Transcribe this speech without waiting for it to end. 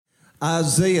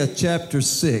Isaiah chapter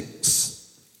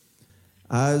 6.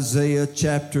 Isaiah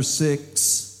chapter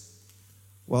 6.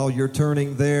 While you're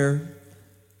turning there,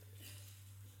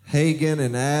 Hagan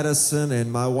and Addison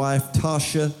and my wife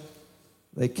Tasha,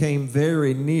 they came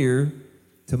very near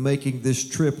to making this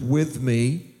trip with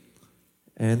me.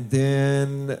 And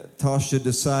then Tasha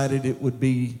decided it would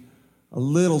be a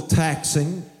little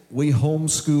taxing. We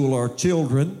homeschool our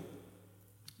children.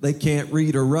 They can't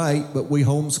read or write, but we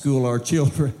homeschool our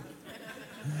children.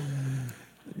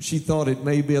 She thought it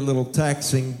may be a little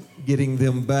taxing getting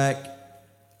them back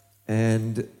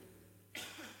and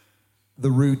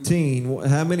the routine.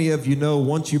 How many of you know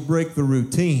once you break the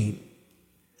routine,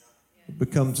 it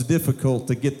becomes difficult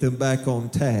to get them back on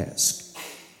task?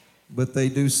 But they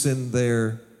do send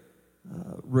their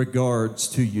regards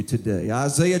to you today.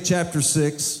 Isaiah chapter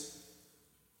 6.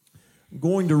 I'm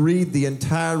going to read the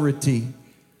entirety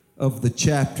of the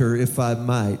chapter, if I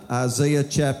might. Isaiah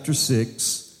chapter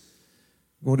 6.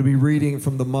 I'm going to be reading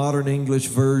from the Modern English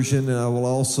Version, and I will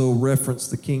also reference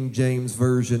the King James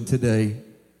Version today.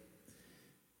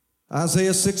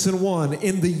 Isaiah 6:1.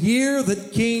 In the year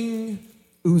that King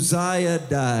Uzziah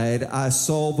died, I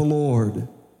saw the Lord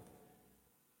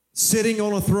sitting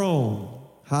on a throne,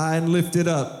 high and lifted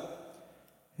up,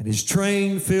 and his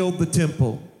train filled the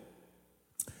temple.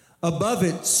 Above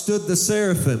it stood the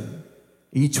seraphim.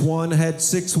 Each one had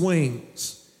 6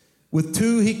 wings. With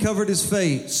 2 he covered his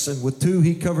face, and with 2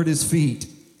 he covered his feet,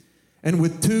 and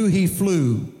with 2 he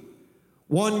flew.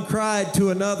 One cried to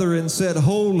another and said,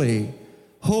 Holy,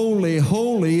 holy,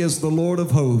 holy is the Lord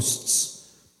of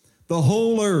hosts. The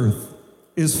whole earth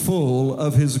is full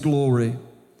of his glory.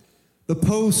 The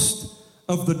post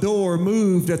of the door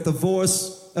moved at the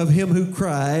voice of him who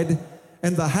cried,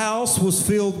 and the house was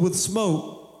filled with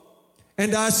smoke.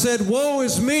 And I said, Woe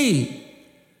is me!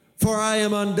 For I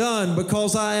am undone,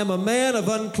 because I am a man of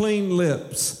unclean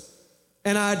lips,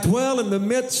 and I dwell in the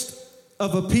midst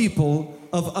of a people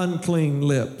of unclean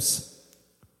lips.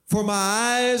 For my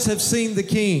eyes have seen the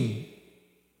King,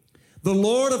 the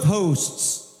Lord of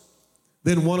hosts.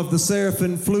 Then one of the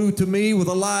seraphim flew to me with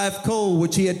a live coal,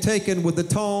 which he had taken with the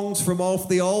tongs from off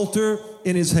the altar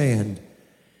in his hand.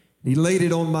 He laid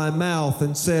it on my mouth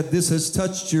and said, This has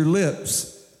touched your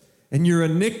lips, and your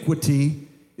iniquity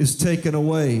is taken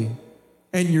away,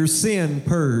 and your sin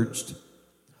purged.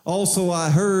 Also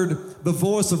I heard the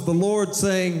voice of the Lord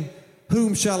saying,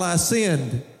 Whom shall I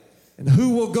send, and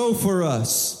who will go for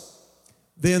us?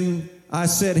 Then I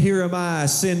said, Here am I,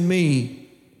 send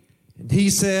me. And he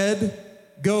said,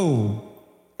 Go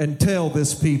and tell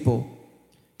this people.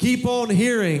 Keep on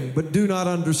hearing, but do not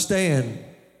understand.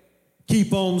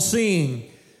 Keep on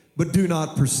seeing, but do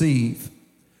not perceive.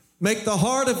 Make the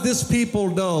heart of this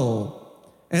people dull,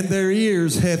 and their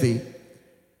ears heavy.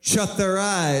 Shut their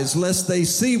eyes, lest they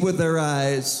see with their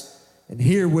eyes, and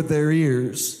hear with their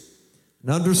ears, and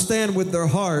understand with their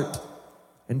heart,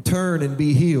 and turn and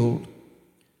be healed.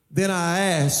 Then I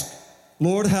asked,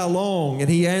 Lord, how long?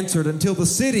 And he answered, Until the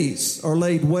cities are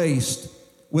laid waste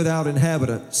without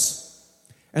inhabitants,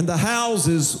 and the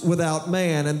houses without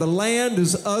man, and the land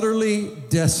is utterly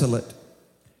desolate.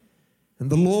 And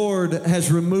the Lord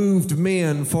has removed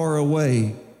men far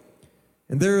away,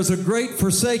 and there is a great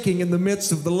forsaking in the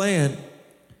midst of the land.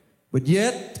 But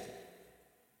yet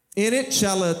in it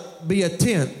shall it be a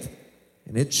tent,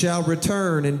 and it shall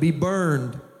return and be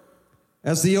burned,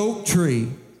 as the oak tree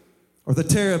or the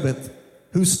terebinth,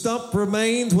 whose stump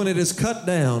remains when it is cut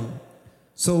down.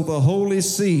 So the holy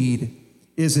seed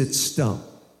is its stump.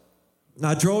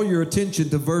 Now I draw your attention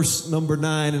to verse number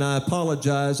 9, and I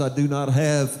apologize, I do not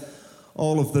have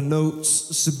all of the notes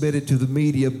submitted to the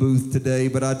media booth today,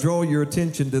 but I draw your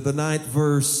attention to the 9th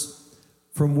verse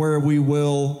from where we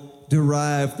will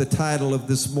derive the title of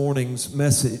this morning's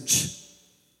message.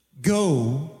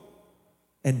 Go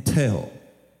and tell.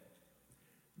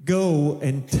 Go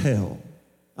and tell.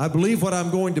 I believe what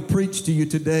I'm going to preach to you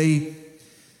today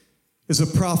is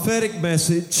a prophetic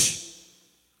message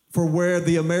for where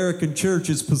the American church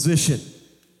is positioned.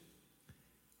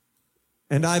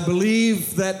 And I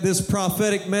believe that this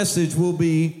prophetic message will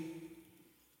be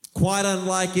quite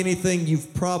unlike anything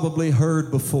you've probably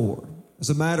heard before. As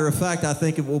a matter of fact, I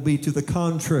think it will be to the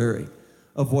contrary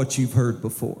of what you've heard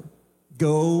before.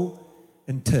 Go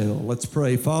and tell. Let's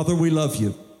pray. Father, we love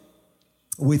you.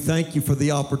 We thank you for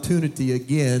the opportunity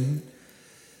again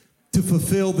to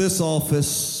fulfill this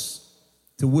office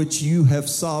to which you have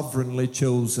sovereignly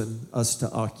chosen us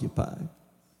to occupy.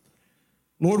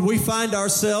 Lord, we find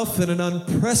ourselves in an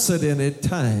unprecedented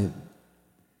time.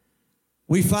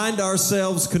 We find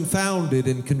ourselves confounded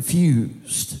and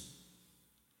confused.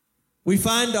 We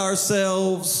find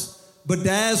ourselves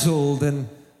bedazzled and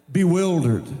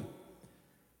bewildered.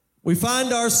 We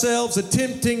find ourselves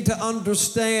attempting to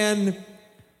understand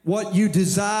what you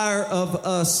desire of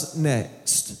us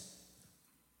next.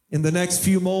 In the next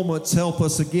few moments, help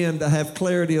us again to have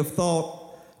clarity of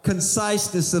thought,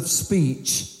 conciseness of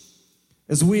speech,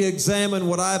 as we examine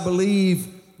what I believe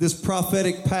this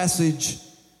prophetic passage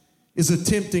is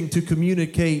attempting to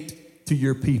communicate to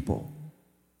your people.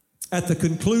 At the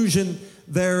conclusion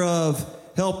thereof,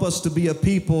 help us to be a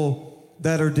people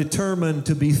that are determined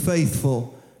to be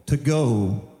faithful, to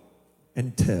go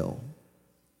and tell.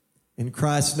 In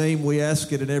Christ's name we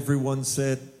ask it, and everyone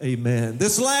said amen.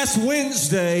 This last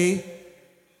Wednesday,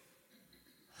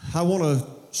 I want to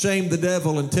shame the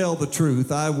devil and tell the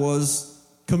truth. I was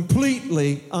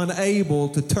completely unable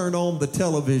to turn on the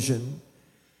television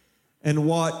and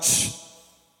watch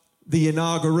the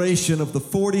inauguration of the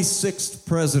 46th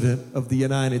President of the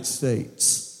United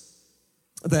States,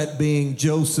 that being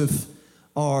Joseph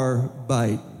R.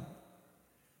 Biden.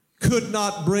 Could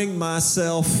not bring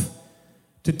myself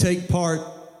to take part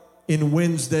in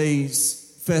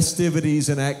Wednesday's festivities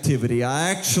and activity. I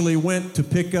actually went to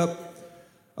pick up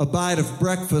a bite of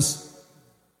breakfast,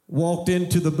 walked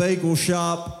into the bagel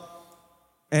shop,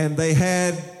 and they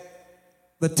had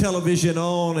the television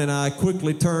on, and I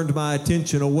quickly turned my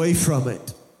attention away from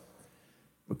it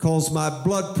because my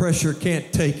blood pressure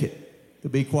can't take it, to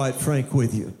be quite frank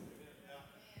with you.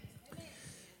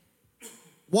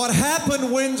 What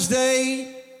happened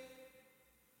Wednesday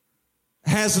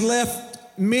has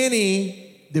left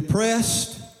many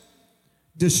depressed,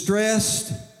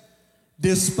 distressed,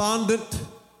 despondent.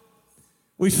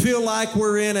 We feel like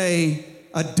we're in a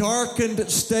darkened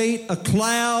state. A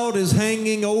cloud is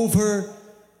hanging over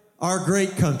our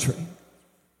great country.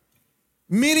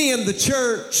 Many in the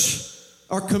church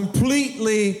are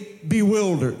completely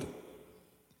bewildered.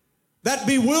 That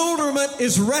bewilderment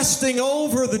is resting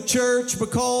over the church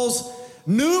because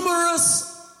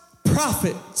numerous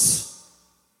prophets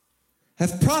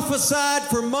have prophesied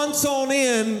for months on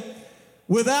end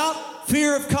without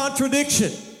fear of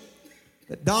contradiction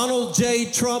that Donald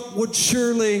J. Trump would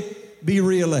surely be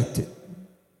reelected.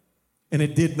 And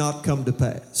it did not come to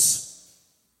pass.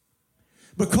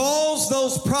 Because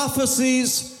those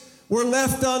prophecies were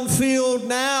left unfulfilled,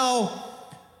 now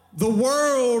the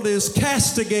world is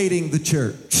castigating the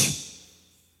church.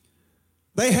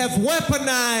 They have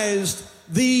weaponized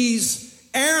these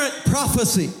errant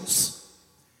prophecies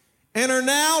and are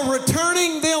now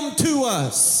returning them to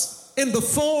us in the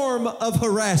form of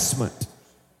harassment.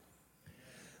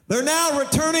 They're now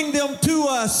returning them to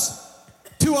us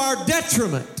to our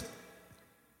detriment.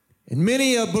 And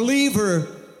many a believer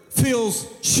feels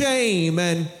shame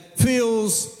and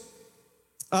feels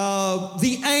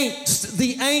the angst,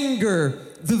 the anger,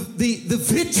 the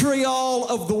vitriol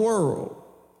of the world.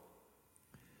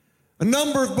 A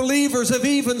number of believers have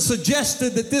even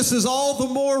suggested that this is all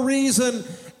the more reason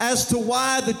as to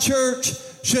why the church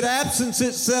should absence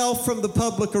itself from the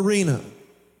public arena.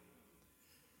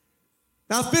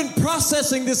 Now, I've been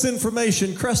processing this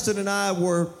information. Creston and I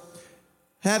were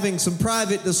having some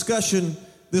private discussion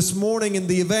this morning in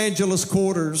the Evangelist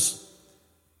quarters.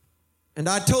 And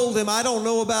I told him, I don't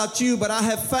know about you, but I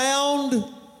have found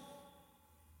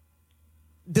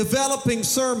developing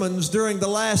sermons during the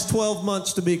last 12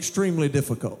 months to be extremely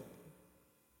difficult.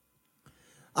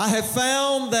 I have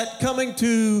found that coming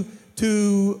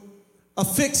to a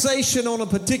fixation on a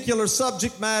particular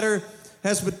subject matter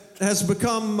has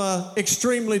become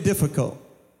extremely difficult.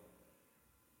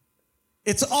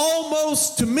 It's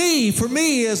almost for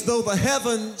me, as though the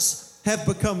heavens have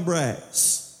become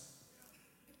brass.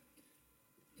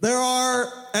 There are,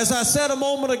 as I said a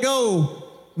moment ago,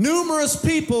 numerous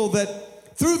people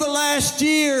that through the last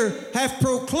year have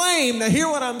proclaimed, now hear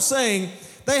what I'm saying,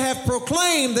 they have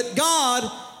proclaimed that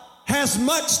God has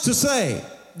much to say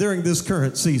during this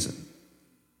current season.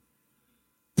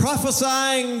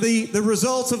 Prophesying the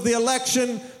results of the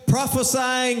election,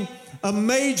 prophesying a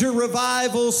major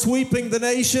revival sweeping the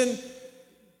nation.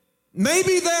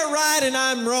 Maybe they're right and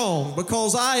I'm wrong,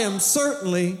 because I am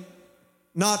certainly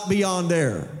not beyond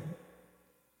error.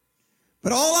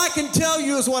 But all I can tell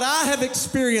you is what I have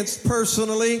experienced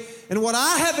personally, and what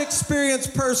I have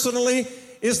experienced personally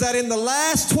is that in the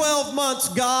last 12 months,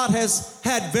 God has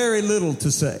had very little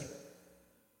to say.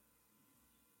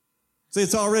 See,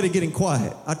 it's already getting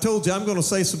quiet. I told you I'm going to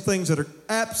say some things that are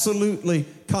absolutely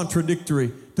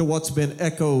contradictory to what's been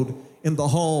echoed in the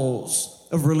halls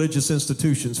of religious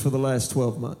institutions for the last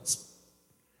 12 months.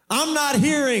 I'm not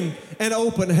hearing an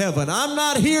open heaven. I'm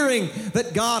not hearing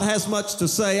that God has much to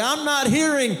say. I'm not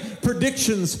hearing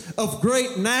predictions of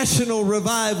great national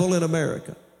revival in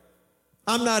America.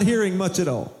 I'm not hearing much at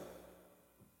all.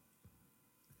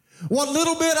 What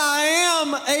little bit I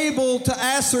am able to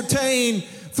ascertain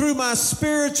through my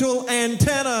spiritual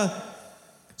antenna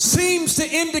seems to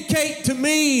indicate to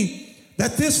me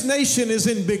that this nation is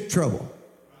in big trouble.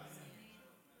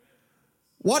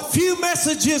 What few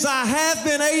messages I have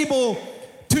been able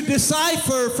to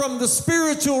decipher from the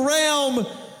spiritual realm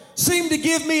seem to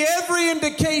give me every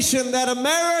indication that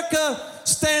America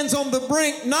stands on the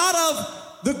brink not of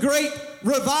the great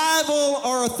revival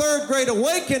or a third great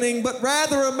awakening, but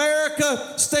rather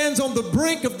America stands on the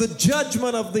brink of the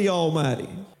judgment of the Almighty.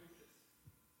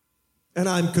 And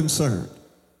I'm concerned.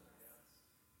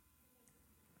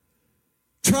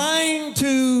 Trying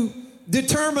to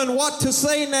determine what to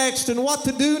say next and what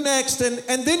to do next,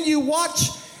 and then you watch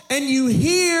and you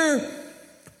hear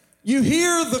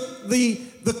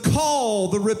the call,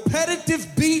 the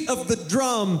repetitive beat of the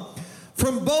drum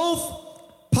from both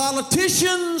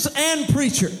politicians and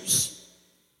preachers.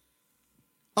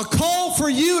 A call for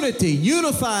unity,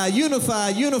 unify, unify,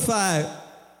 unify.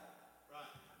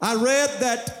 I read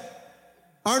that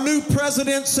our new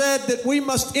president said that we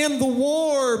must end the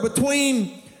war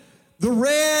between the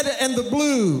red and the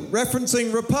blue,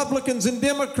 referencing Republicans and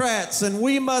Democrats, and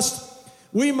we must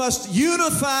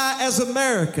unify as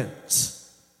Americans.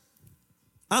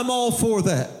 I'm all for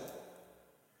that.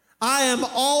 I am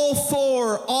all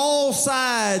for all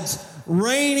sides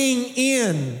reining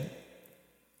in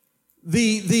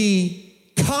the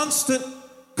constant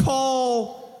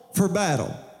call for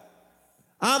battle.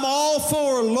 I'm all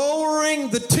for lowering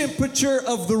the temperature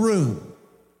of the room.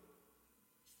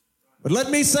 But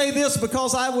let me say this,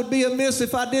 because I would be amiss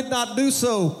if I did not do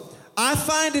so. I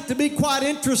find it to be quite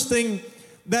interesting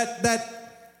that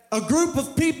a group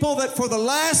of people that for the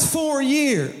last 4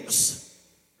 years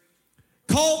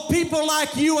called people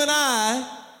like you and I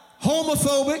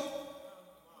homophobic,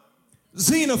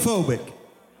 xenophobic,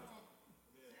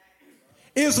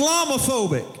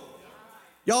 Islamophobic.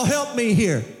 Y'all help me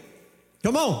here.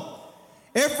 Come on.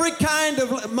 Every kind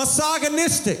of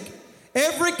misogynistic,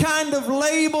 every kind of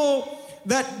label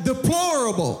that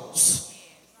deplorables.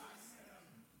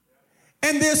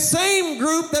 And this same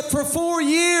group that for 4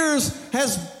 years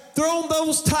has thrown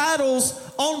those titles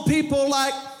on people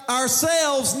like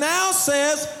ourselves now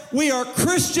says we are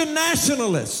Christian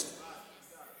nationalists.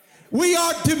 We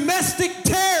are domestic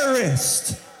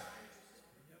terrorists.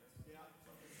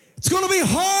 It's going to be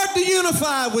hard to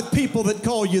unify with people that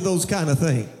call you those kind of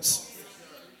things.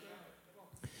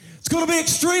 It's going to be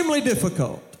extremely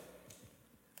difficult.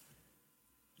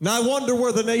 And I wonder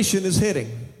where the nation is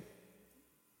heading.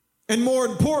 And more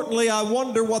importantly, I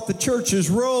wonder what the church's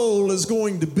role is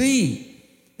going to be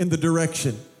in the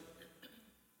direction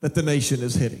that the nation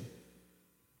is heading.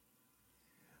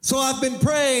 So I've been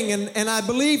praying, and I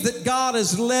believe that God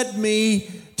has led me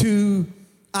to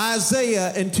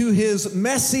Isaiah and to his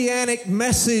messianic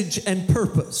message and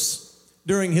purpose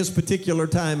during his particular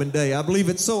time and day. I believe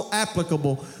it's so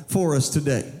applicable for us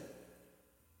today.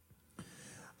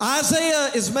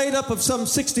 Isaiah is made up of some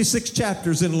 66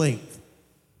 chapters in length.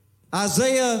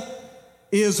 Isaiah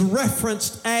is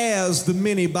referenced as the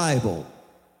mini Bible.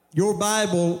 Your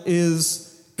Bible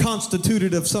is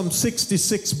constituted of some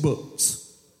 66 books.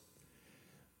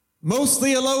 Most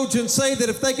theologians say that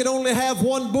if they could only have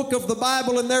one book of the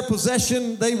Bible in their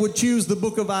possession, they would choose the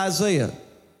book of Isaiah.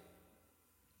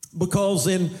 Because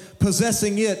in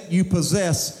possessing it, you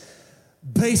possess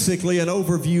basically an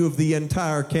overview of the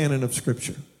entire canon of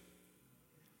Scripture.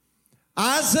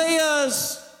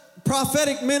 Isaiah's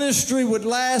prophetic ministry would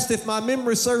last, if my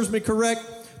memory serves me correct,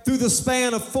 through the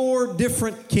span of 4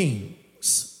 different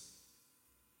kings.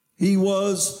 He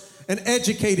was an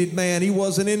educated man. He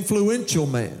was an influential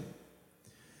man.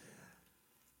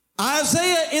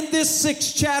 Isaiah in this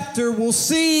 6th chapter will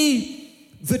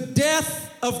see the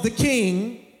death of the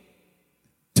king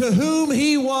to whom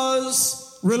he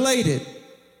was related,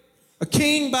 a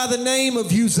king by the name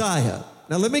of Uzziah.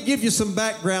 Now let me give you some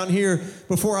background here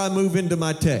before I move into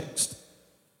my text.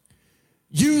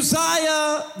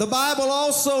 Uzziah, the Bible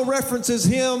also references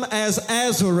him as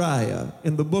Azariah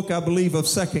in the book, I believe, of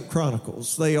 2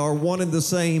 Chronicles. They are one and the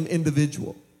same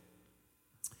individual.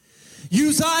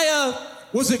 Uzziah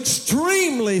was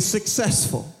extremely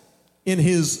successful in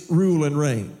his rule and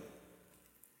reign.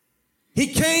 He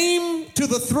came to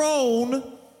the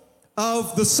throne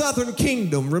of the southern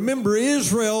kingdom. Remember,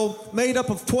 Israel, made up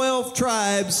of 12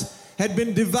 tribes, had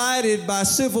been divided by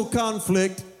civil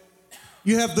conflict.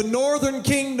 You have the northern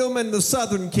kingdom and the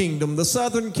southern kingdom. The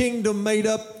southern kingdom made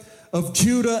up of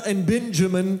Judah and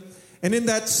Benjamin, And in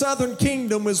that southern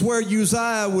kingdom is where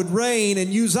Uzziah would reign. And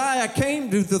Uzziah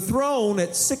came to the throne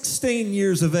at 16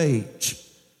 years of age.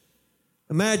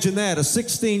 Imagine that, a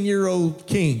 16-year-old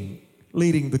king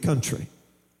leading the country.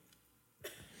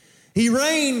 He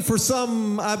reigned for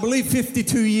some, I believe,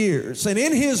 52 years. And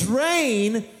in his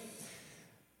reign,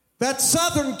 that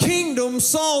southern kingdom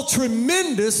saw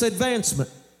tremendous advancement.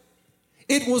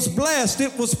 It was blessed.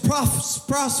 It was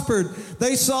prospered.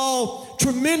 They saw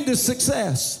tremendous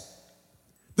success.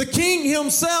 The king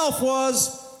himself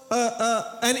was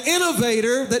an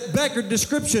innovator that beggared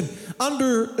description.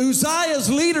 Under Uzziah's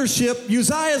leadership,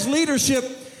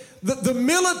 the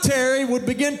military would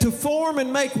begin to form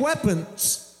and make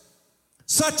weapons,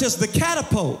 such as the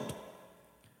catapult,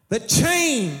 that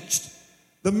changed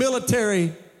the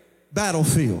military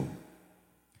battlefield.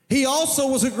 He also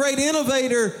was a great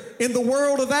innovator in the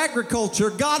world of agriculture.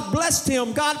 God blessed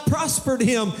him. God prospered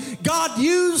him. God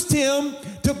used him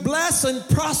to bless and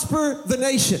prosper the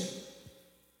nation.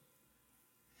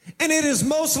 And it is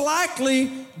most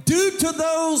likely due to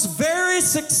those very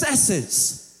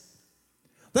successes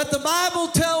that the Bible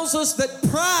tells us that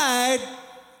pride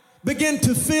began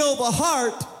to fill the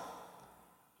heart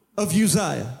of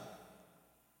Uzziah.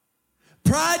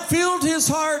 Pride filled his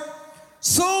heart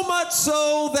so much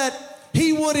so that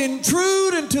he would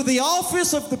intrude into the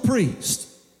office of the priest.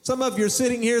 Some of you are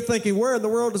sitting here thinking, where in the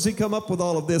world does he come up with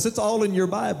all of this? It's all in your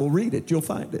Bible. Read it. You'll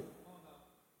find it.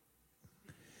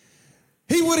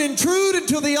 He would intrude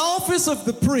into the office of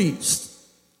the priest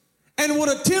and would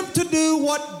attempt to do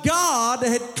what God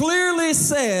had clearly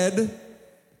said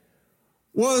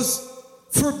was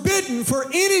forbidden for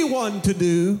anyone to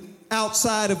do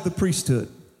outside of the priesthood.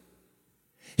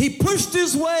 He pushed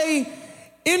his way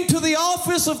into the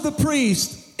office of the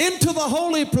priest, into the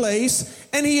holy place,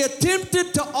 and he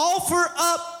attempted to offer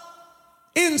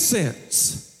up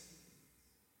incense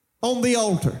on the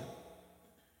altar.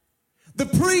 The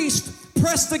priest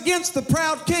pressed against the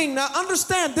proud king. Now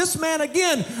understand, this man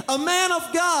again, a man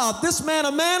of God, this man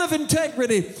a man of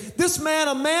integrity, this man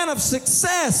a man of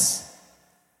success,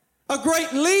 a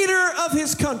great leader of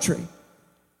his country.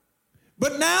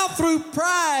 But now through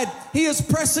pride, he is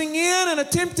pressing in and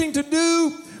attempting to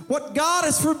do what God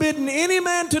has forbidden any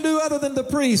man to do other than the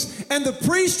priest. And the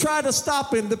priest tried to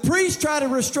stop him. The priest tried to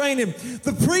restrain him.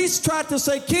 The priest tried to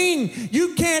say, King,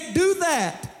 you can't do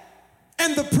that.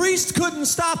 And the priest couldn't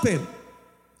stop him.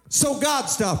 So God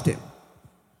stopped him.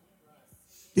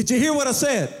 Did you hear what I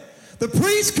said? The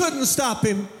priest couldn't stop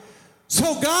him,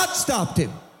 so God stopped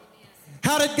him.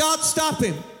 How did God stop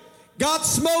him? God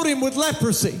smote him with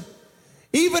leprosy.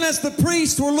 Even as the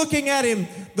priests were looking at him,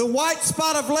 the white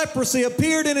spot of leprosy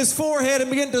appeared in his forehead and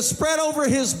began to spread over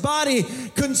his body,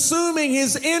 consuming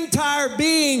his entire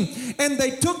being. And they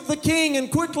took the king and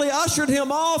quickly ushered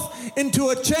him off into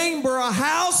a chamber, a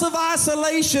house of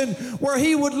isolation, where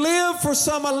he would live for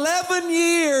some 11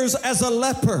 years as a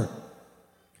leper,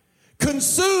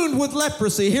 consumed with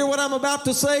leprosy. Hear what I'm about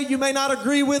to say? You may not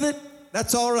agree with it.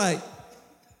 That's all right.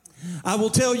 I will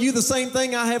tell you the same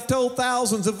thing I have told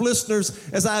thousands of listeners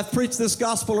as I have preached this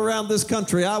gospel around this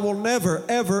country. I will never,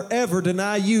 ever, ever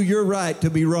deny you your right to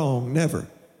be wrong. Never.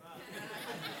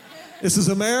 This is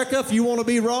America. If you want to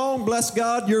be wrong, bless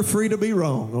God, you're free to be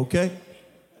wrong, okay?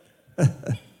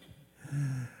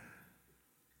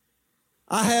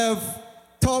 I have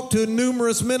talked to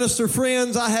numerous minister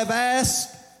friends. I have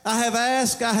asked,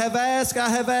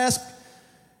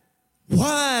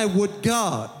 why would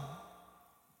God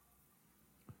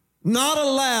not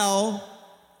allow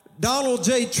Donald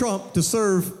J. Trump to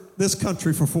serve this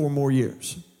country for 4 more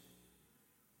years?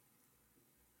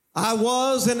 I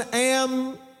was and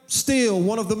am still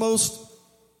one of the most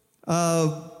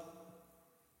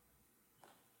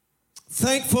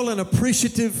thankful and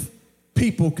appreciative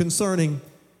people concerning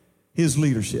his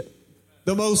leadership.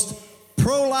 The most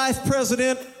pro-life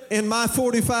president in my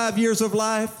 45 years of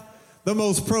life, the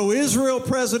most pro-Israel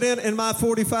president in my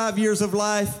 45 years of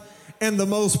life, and the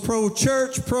most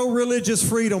pro-church, pro-religious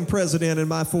freedom president in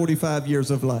my 45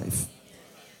 years of life.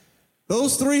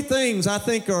 Those 3 things I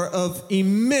think are of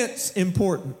immense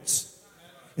importance.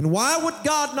 And why would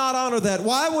God not honor that?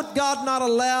 Why would God not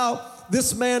allow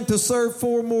this man to serve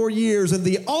 4 more years? And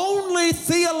the only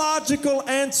theological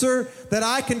answer that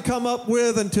I can come up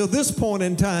with until this point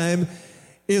in time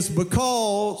is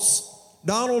because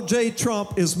Donald J.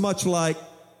 Trump is much like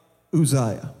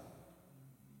Uzziah.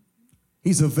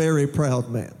 He's a very proud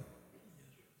man.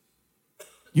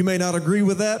 You may not agree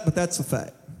with that, but that's a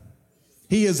fact.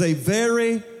 He is a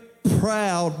very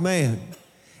proud man,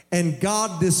 and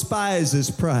God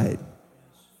despises pride.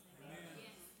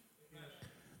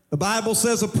 The Bible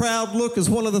says a proud look is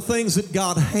one of the things that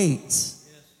God hates.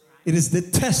 It is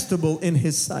detestable in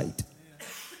His sight.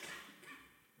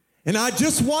 And I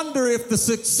just wonder if the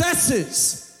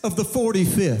successes of the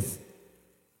 45th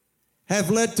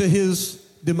have led to His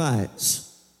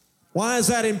demise. Why is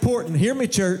that important? Hear me,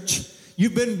 church.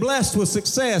 You've been blessed with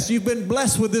success. You've been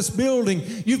blessed with this building.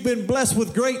 You've been blessed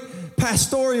with great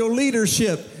pastoral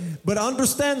leadership. But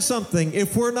understand something.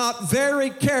 If we're not very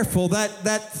careful,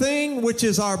 that thing which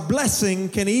is our blessing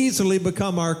can easily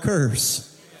become our curse.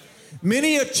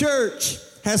 Many a church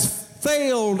has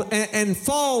failed and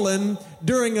fallen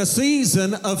during a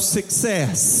season of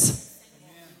success.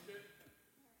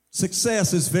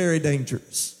 Success is very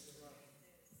dangerous.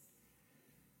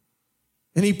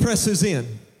 And he presses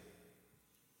in.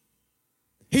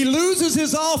 He loses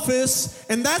his office,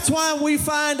 and that's why we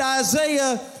find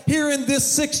Isaiah here in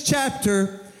this 6th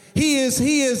chapter. He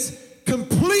is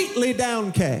completely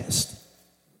downcast.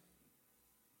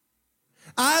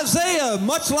 Isaiah,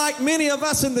 much like many of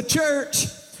us in the church,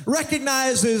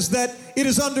 recognizes that it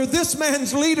is under this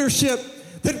man's leadership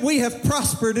that we have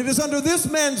prospered. It is under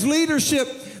this man's leadership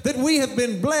that we have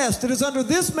been blessed. It is under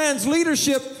this man's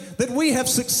leadership that we have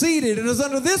succeeded. It is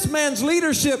under this man's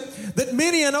leadership that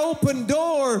many an open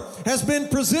door has been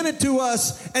presented to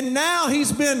us, and now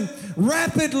he's been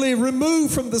rapidly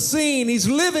removed from the scene. He's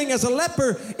living as a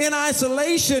leper in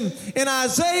isolation, and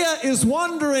Isaiah is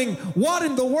wondering what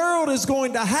in the world is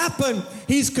going to happen.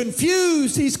 He's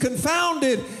confused, he's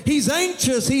confounded, he's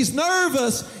anxious, he's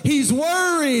nervous, he's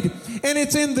worried, and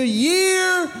it's in the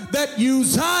year that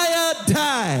Uzziah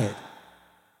died.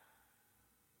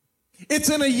 It's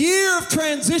in a year of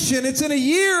transition. It's in a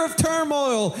year of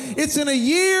turmoil. It's in a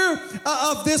year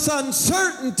of this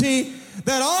uncertainty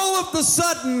that all of a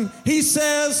sudden he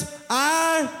says,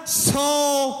 I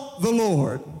saw the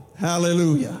Lord.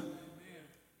 Hallelujah.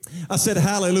 I said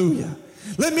hallelujah.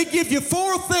 Let me give you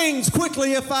 4 things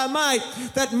quickly, if I might,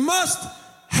 that must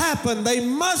happen. They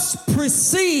must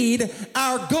precede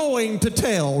our going to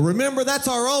tell. Remember, that's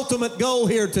our ultimate goal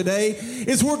here today,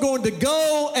 is we're going to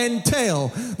go and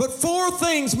tell. But 4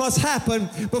 things must happen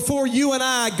before you and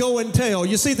I go and tell.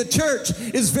 You see, the church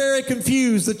is very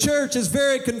confused. The church is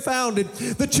very confounded.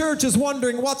 The church is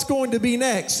wondering what's going to be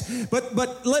next.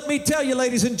 But let me tell you,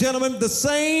 ladies and gentlemen, the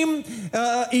same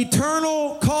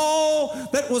eternal call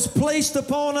that was placed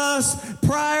upon us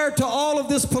prior to all of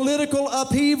this political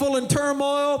upheaval and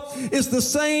turmoil is the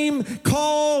same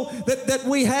call that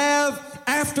we have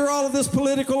after all of this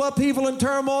political upheaval and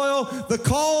turmoil. The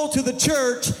call to the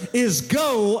church is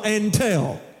go and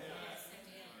tell.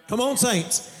 Come on,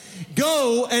 saints.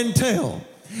 Go and tell.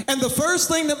 And the first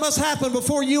thing that must happen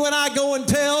before you and I go and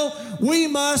tell, we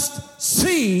must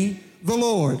see the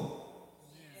Lord.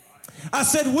 I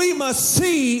said we must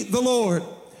see the Lord.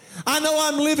 I know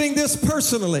I'm living this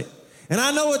personally, and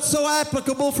I know it's so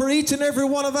applicable for each and every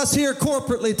one of us here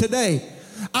corporately today.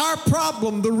 Our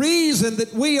problem, the reason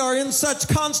that we are in such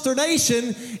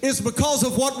consternation, is because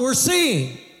of what we're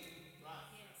seeing.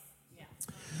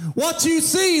 What you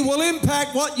see will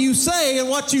impact what you say, and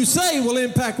what you say will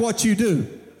impact what you do.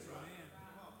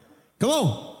 Come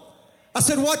on. I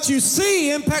said what you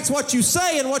see impacts what you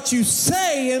say, and what you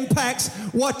say impacts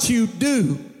what you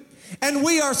do. And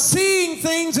we are seeing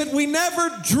things that we never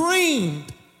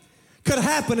dreamed could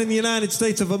happen in the United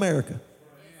States of America.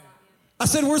 I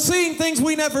said we're seeing things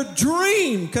we never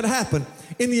dreamed could happen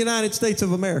in the United States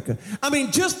of America. I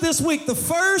mean, just this week, the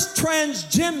first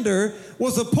transgender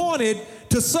was appointed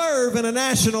to serve in a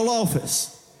national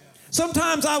office.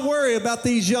 Sometimes I worry about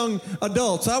these young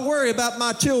adults. I worry about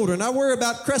my children. I worry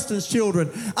about Creston's children.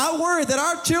 I worry that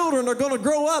our children are going to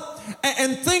grow up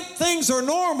and think things are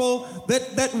normal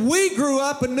that we grew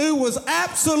up and knew was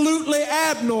absolutely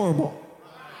abnormal.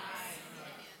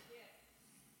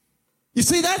 You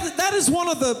see, that is one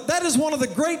of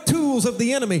the great tools of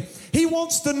the enemy. He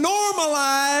wants to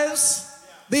normalize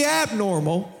the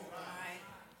abnormal.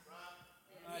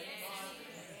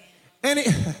 And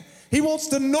he wants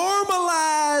to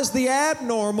normalize the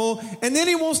abnormal, and then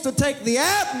he wants to take the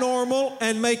abnormal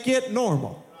and make it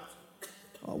normal.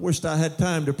 I wished I had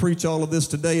time to preach all of this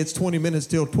today. It's 20 minutes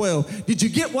till 12. Did you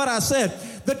get what I said?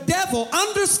 The devil,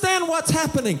 understand what's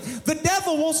happening. The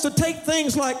devil wants to take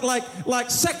things like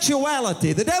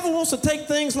sexuality. The devil wants to take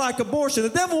things like abortion. The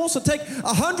devil wants to take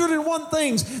 101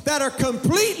 things that are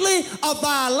completely a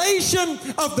violation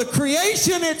of the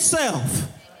creation itself.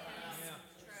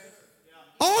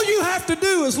 All you have to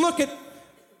do is look at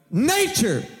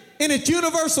nature in its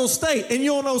universal state, and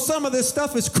you'll know some of this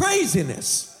stuff is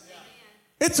craziness.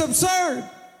 It's absurd.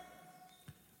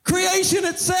 Creation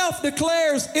itself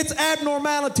declares its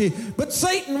abnormality, but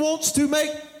Satan wants to make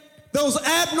those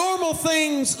abnormal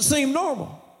things seem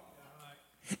normal.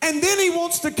 And then he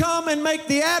wants to come and make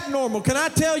the abnormal. Can I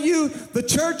tell you, the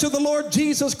church of the Lord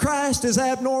Jesus Christ is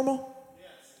abnormal?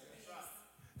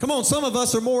 Come on, some of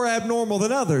us are more abnormal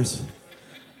than others.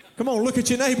 Come on, look at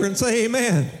your neighbor and say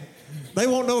amen. They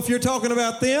won't know if you're talking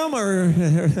about them or...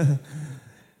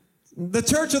 The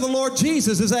church of the Lord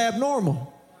Jesus is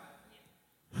abnormal.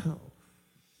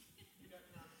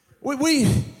 The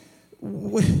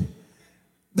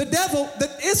devil,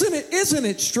 isn't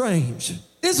it strange?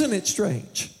 Isn't it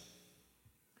strange?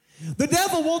 The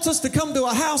devil wants us to come to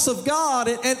a house of God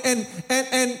and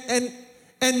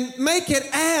make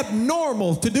it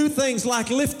abnormal to do things like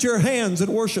lift your hands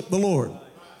and worship the Lord.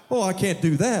 Oh, I can't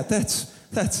do that.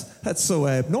 That's so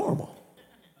abnormal.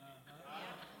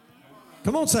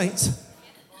 Come on, saints.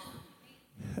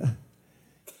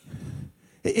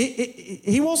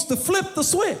 He wants to flip the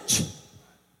switch.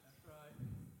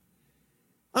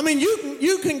 I mean,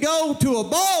 you can go to a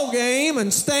ball game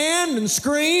and stand and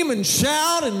scream and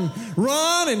shout and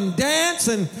run and dance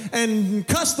and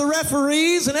cuss the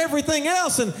referees and everything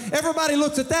else, and everybody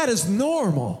looks at that as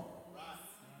normal.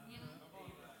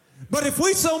 But if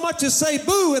we so much as say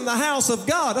boo in the house of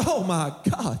God, oh my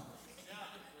God.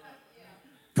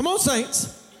 Come on,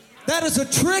 saints. That is a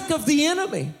trick of the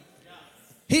enemy.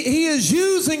 He is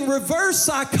using reverse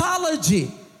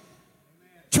psychology,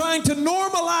 trying to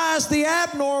normalize the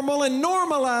abnormal and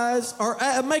normalize or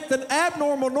make the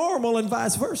abnormal normal and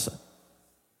vice versa.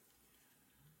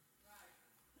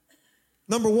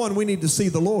 Number one, we need to see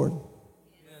the Lord.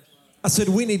 I said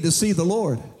we need to see the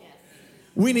Lord.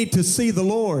 We need to see the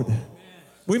Lord.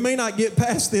 We may not get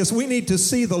past this. We need to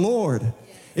see the Lord.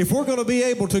 If we're going to be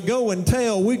able to go and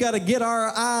tell, we got to get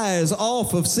our eyes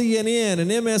off of CNN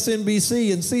and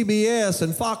MSNBC and CBS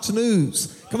and Fox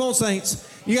News. Come on, saints.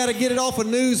 You got to get it off of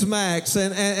Newsmax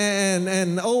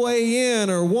and OAN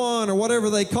or One or whatever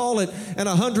they call it and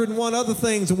 101 other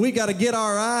things. And we got to get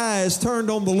our eyes turned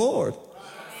on the Lord.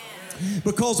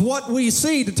 Because what we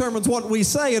see determines what we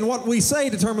say, and what we say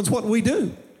determines what we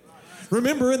do.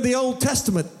 Remember in the Old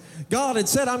Testament, God had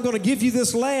said, I'm going to give you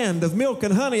this land of milk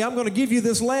and honey. I'm going to give you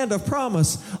this land of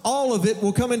promise. All of it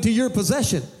will come into your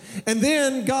possession. And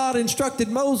then God instructed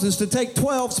Moses to take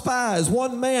 12 spies,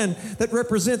 one man that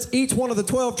represents each one of the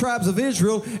 12 tribes of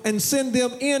Israel, and send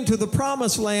them into the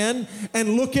promised land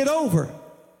and look it over.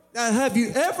 Now, have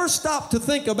you ever stopped to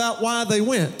think about why they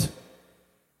went?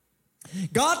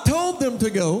 God told them to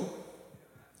go,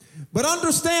 but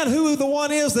understand who the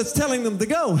one is that's telling them to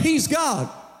go. He's God.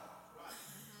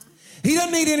 He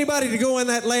doesn't need anybody to go in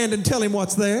that land and tell him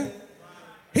what's there.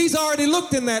 He's already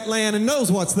looked in that land and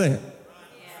knows what's there.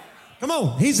 Come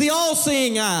on. He's the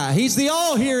all-seeing eye. He's the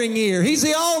all-hearing ear. He's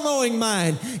the all-knowing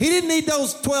mind. He didn't need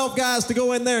those 12 guys to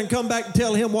go in there and come back and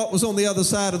tell him what was on the other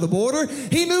side of the border.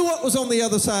 He knew what was on the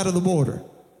other side of the border.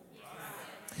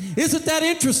 Isn't that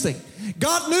interesting?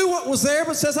 God knew what was there,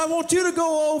 but says, I want you to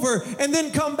go over and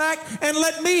then come back and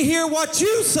let me hear what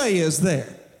you say is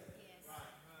there.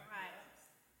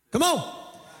 Come on.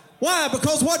 Why?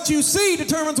 Because what you see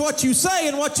determines what you say,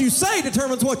 and what you say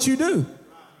determines what you do.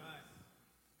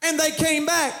 And they came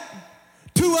back.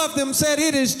 2 of them said,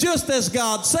 it is just as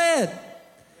God said.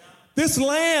 This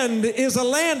land is a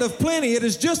land of plenty. It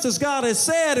is just as God has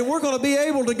said, and we're going to be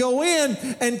able to go in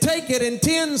and take it. And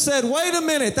 10 said, wait a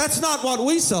minute, that's not what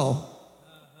we saw.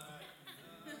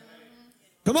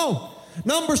 Come on.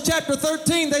 Numbers chapter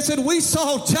 13, they said, we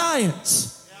saw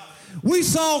giants. We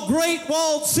saw great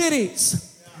walled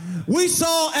cities. We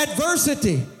saw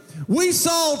adversity. We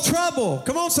saw trouble.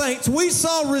 Come on, saints. We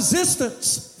saw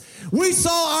resistance. We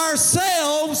saw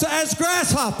ourselves as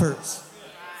grasshoppers.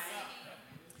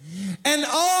 And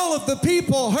all of the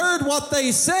people heard what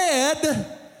they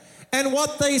said, and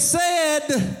what they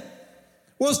said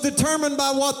was determined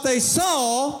by what they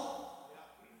saw,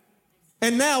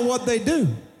 and now what they do.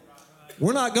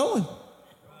 We're not going.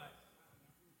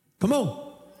 Come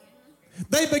on.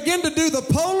 They begin to do the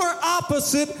polar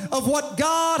opposite of what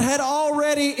God had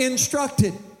already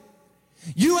instructed.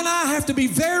 You and I have to be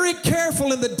very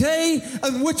careful in the day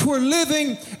in which we're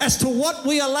living as to what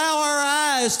we allow our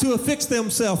eyes to affix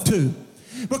themselves to.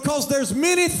 Because there's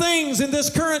many things in this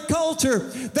current culture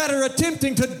that are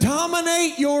attempting to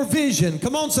dominate your vision.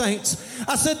 Come on, saints.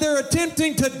 I said they're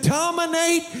attempting to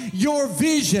dominate your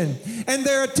vision. and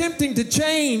they're attempting to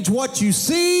change what you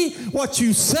see, what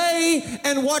you say,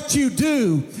 and what you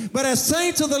do. But as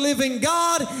saints of the living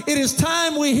God, it is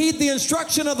time we heed the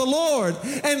instruction of the Lord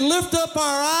and lift up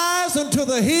our eyes unto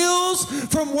the hills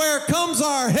from where comes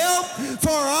our help, for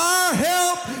our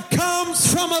help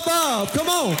comes from above. Come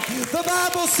on. The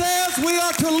Bible says we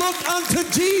are to look unto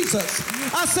Jesus.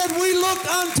 I said we look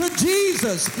unto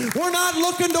Jesus. We're not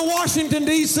looking to Washington,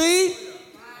 D.C.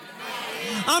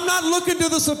 I'm not looking to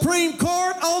the Supreme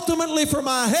Court ultimately for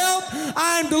my help.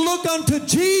 I am to look unto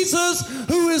Jesus,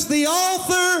 who is the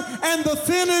author and the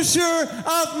finisher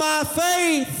of my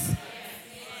faith.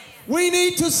 We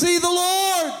need to see the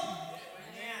Lord.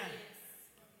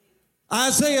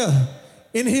 Isaiah,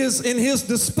 in his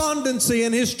despondency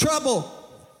and his trouble,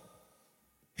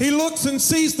 he looks and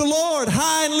sees the Lord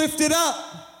high and lifted up,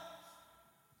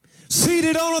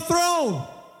 seated on a throne.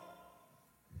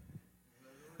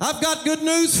 I've got good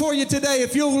news for you today.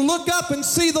 If you'll look up and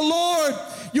see the Lord,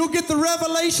 you'll get the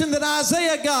revelation that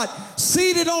Isaiah got.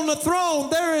 Seated on the throne,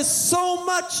 there is so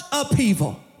much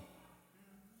upheaval.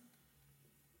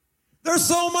 There's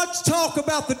so much talk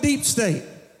about the deep state.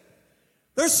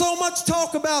 There's so much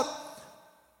talk about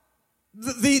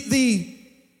the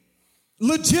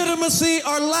legitimacy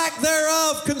or lack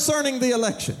thereof concerning the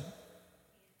election.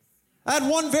 I had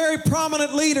one very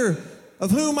prominent leader of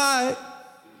whom I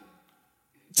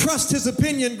trust his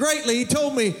opinion greatly. He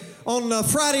told me on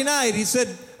Friday night, he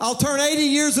said, I'll turn 80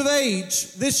 years of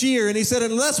age this year. And he said,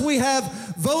 unless we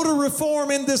have voter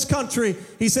reform in this country,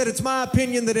 he said, it's my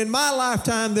opinion that in my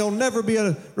lifetime, there'll never be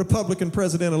a Republican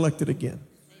president elected again.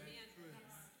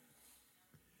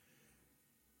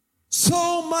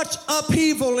 So much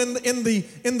upheaval in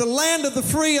the land of the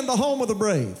free and the home of the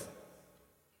brave.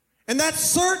 And that's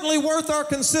certainly worth our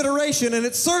consideration, and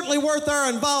it's certainly worth our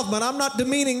involvement. I'm not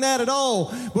demeaning that at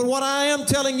all. But what I am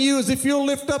telling you is if you'll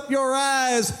lift up your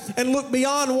eyes and look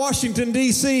beyond Washington,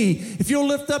 D.C., if you'll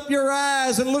lift up your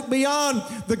eyes and look beyond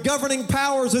the governing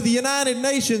powers of the United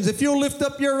Nations, if you'll lift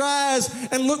up your eyes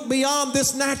and look beyond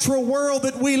this natural world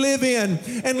that we live in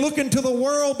and look into the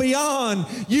world beyond,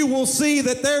 you will see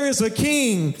that there is a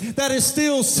king that is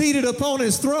still seated upon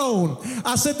his throne.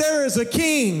 I said there is a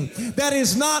king that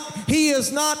is not He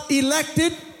is not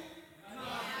elected.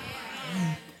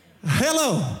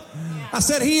 Hello. I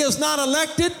said he is not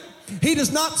elected. He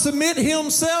does not submit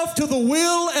himself to the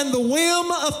will and the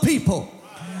whim of people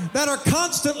that are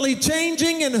constantly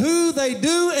changing in who they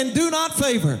do and do not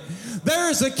favor. There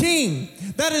is a king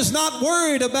that is not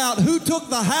worried about who took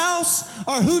the House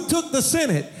or who took the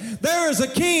Senate. There is a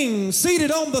king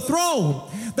seated on the throne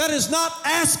that is not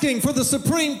asking for the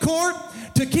Supreme Court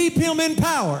to keep him in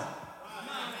power.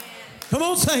 Come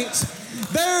on, saints.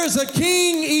 There is a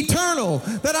king eternal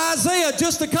that Isaiah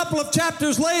just a couple of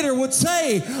chapters later would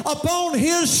say, upon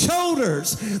his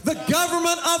shoulders the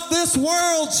government of this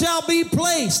world shall be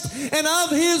placed, and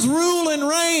of his rule and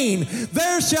reign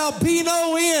there shall be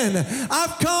no end.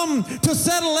 I've come to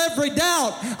settle every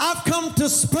doubt. I've come to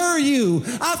spur you.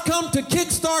 I've come to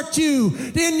kickstart you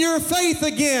in your faith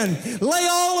again. Lay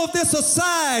all of this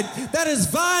aside that is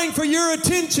vying for your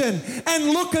attention and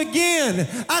look again.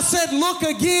 I said look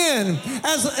again.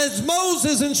 As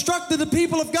Moses instructed the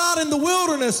people of God in the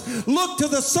wilderness, look to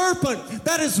the serpent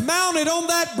that is mounted on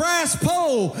that brass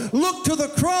pole. Look to the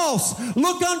cross.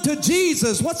 Look unto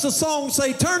Jesus. What's the song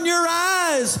say? Turn your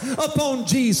eyes upon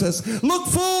Jesus. Look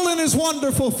full in his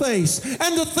wonderful face,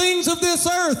 and the things of this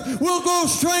earth will grow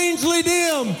strangely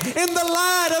dim in the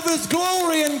light of his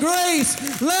glory and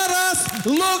grace. Let us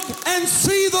look and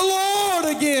see the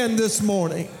Lord again this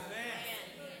morning.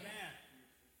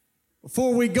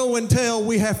 Before we go and tell,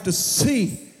 we have to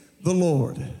see the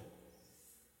Lord.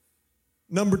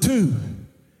 Number two,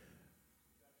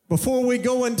 before we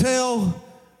go and tell,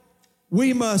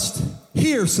 we must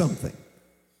hear something.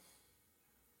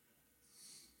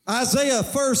 Isaiah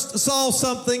first saw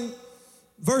something.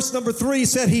 Verse number 3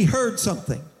 said he heard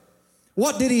something.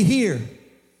 What did he hear?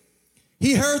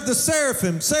 He heard the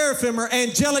seraphim. Seraphim are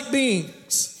angelic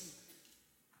beings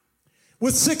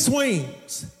with 6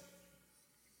 wings,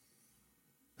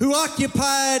 who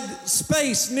occupied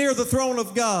space near the throne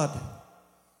of God.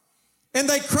 And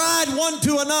they cried one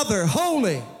to another,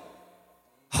 holy,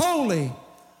 holy,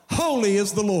 holy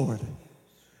is the Lord.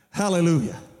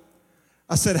 Hallelujah.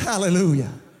 I said hallelujah.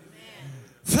 Amen.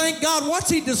 Thank God. What's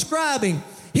he describing?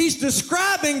 He's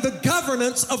describing the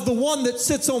governance of the one that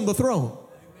sits on the throne.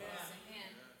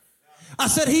 I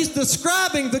said he's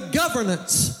describing the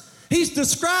governance. He's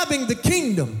describing the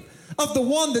kingdom of the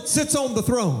one that sits on the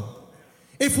throne.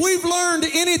 If we've learned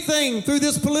anything through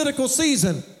this political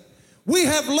season, we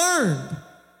have learned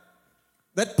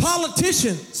that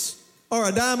politicians or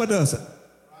a dime a dozen.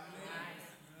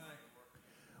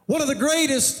 One of the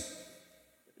greatest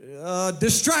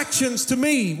distractions to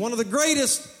me, one of the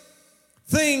greatest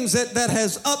things that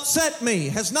has upset me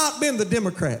has not been the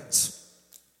Democrats.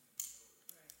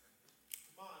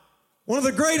 One of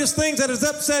the greatest things that has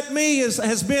upset me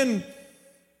has been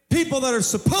people that are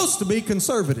supposed to be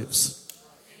conservatives.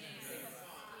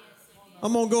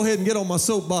 I'm going to go ahead and get on my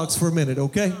soapbox for a minute,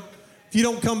 okay? If you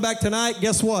don't come back tonight,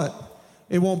 guess what?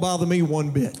 It won't bother me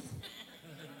one bit.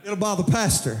 It'll bother the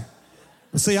pastor.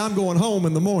 But see, I'm going home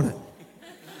in the morning.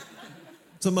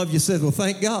 Some of you said, well,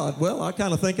 thank God. Well, I'm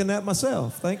kind of thinking that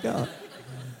myself. Thank God.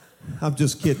 I'm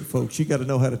just kidding, folks. You got to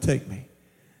know how to take me.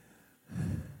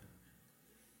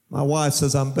 My wife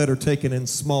says I'm better taken in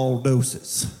small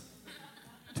doses.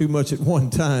 Too much at one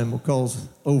time will cause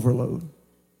overload.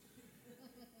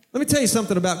 Let me tell you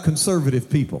something about conservative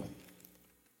people.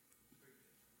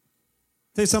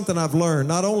 Tell you something I've learned,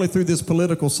 not only through this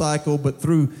political cycle, but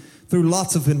through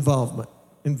lots of involvement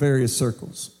in various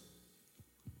circles.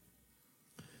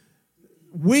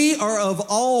 We are of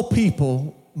all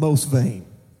people most vain.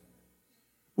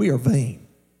 We are vain.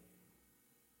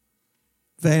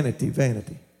 Vanity,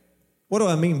 vanity. What do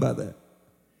I mean by that?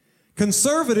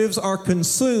 Conservatives are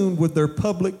consumed with their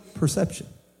public perception.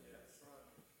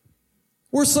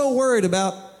 We're so worried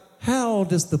about how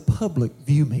does the public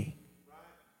view me?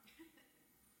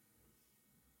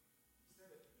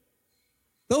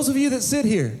 Those of you that sit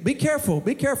here, be careful,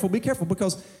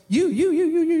 because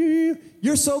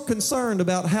you're so concerned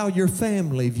about how your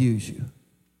family views you,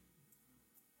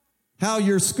 how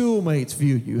your schoolmates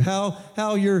view you,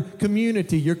 how your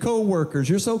community, your co-workers,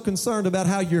 you're so concerned about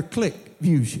how your clique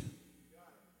views you.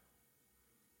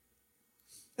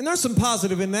 And there's some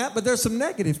positive in that, but there's some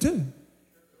negative too.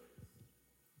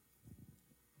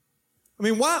 I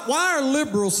mean, why are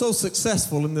liberals so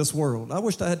successful in this world? I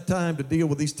wish I had time to deal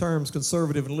with these terms,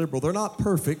 conservative and liberal. They're not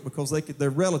perfect because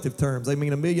they're relative terms. They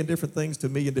mean a million different things to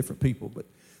a million different people, but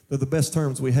they're the best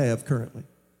terms we have currently.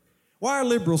 Why are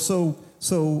liberals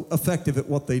so effective at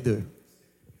what they do?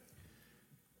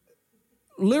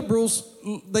 Liberals,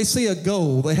 they see a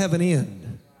goal, they have an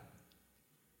end.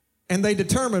 And they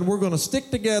determine we're going to stick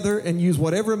together and use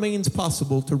whatever means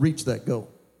possible to reach that goal.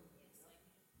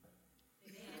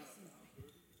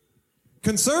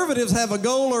 Conservatives have a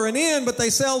goal or an end, but they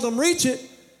seldom reach it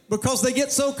because they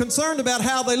get so concerned about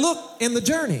how they look in the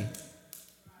journey.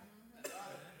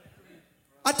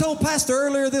 I told Pastor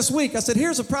earlier this week, I said,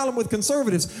 here's a problem with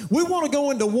conservatives. We want to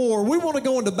go into war. We want to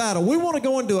go into battle. We want to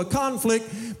go into a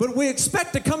conflict, but we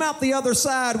expect to come out the other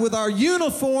side with our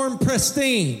uniform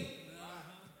pristine.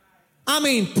 I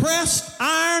mean, pressed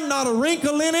iron, not a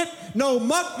wrinkle in it, no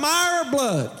muck, mire, or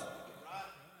blood.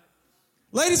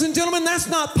 Ladies and gentlemen, that's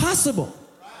not possible.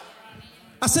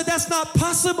 I said, that's not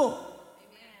possible.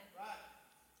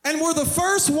 And we're the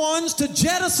first ones to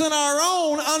jettison our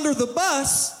own under the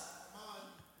bus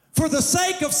for the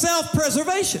sake of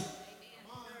self-preservation.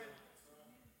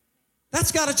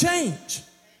 That's got to change.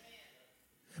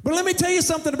 But let me tell you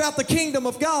something about the kingdom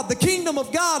of God. The kingdom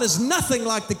of God is nothing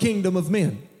like the kingdom of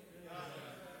men.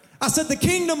 I said the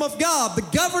kingdom of God, the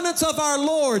governance of our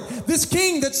Lord, this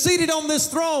king that's seated on this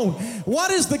throne.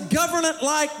 What is the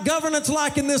governance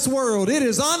like in this world? It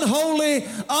is unholy,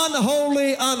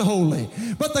 unholy, unholy.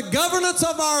 But the governance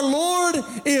of our Lord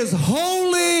is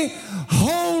holy,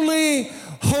 holy,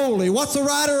 holy. What's the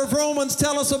writer of Romans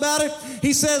tell us about it?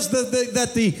 He says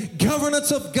that the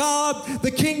governance of God, the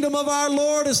kingdom of our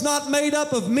Lord is not made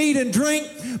up of meat and drink,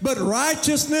 but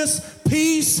righteousness,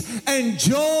 peace, and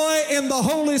joy in the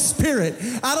Holy Spirit.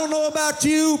 I don't know about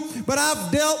you, but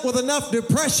I've dealt with enough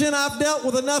depression. I've dealt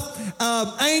with enough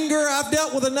anger. I've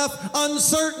dealt with enough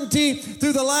uncertainty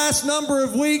through the last number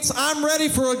of weeks. I'm ready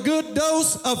for a good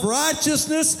dose of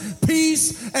righteousness,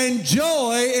 peace, and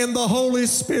joy in the Holy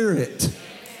Spirit.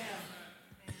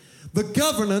 The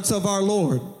governance of our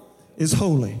Lord is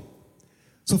holy.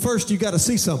 So first, you got to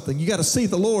see something. You got to see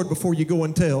the Lord before you go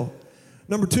and tell.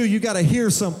 Number two, you got to hear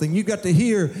something. You got to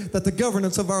hear that the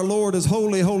governance of our Lord is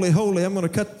holy, holy, holy. I'm going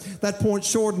to cut that point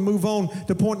short and move on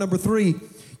to point number three.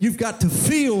 You've got to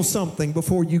feel something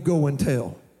before you go and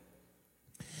tell.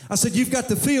 I said, you've got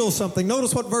to feel something.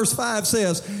 Notice what verse 5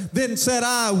 says. Then said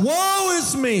I, woe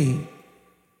is me,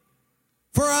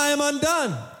 for I am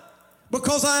undone,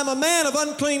 because I am a man of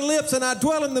unclean lips, and I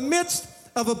dwell in the midst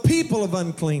of a people of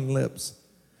unclean lips.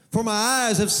 For my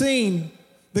eyes have seen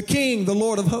the King, the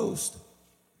Lord of hosts.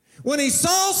 When he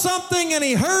saw something and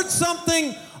he heard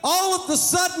something, all of a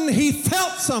sudden he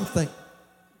felt something.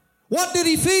 What did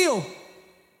he feel?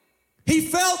 He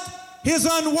felt his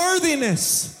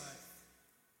unworthiness.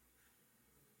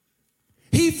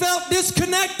 He felt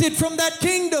disconnected from that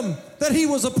kingdom that he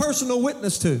was a personal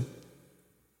witness to.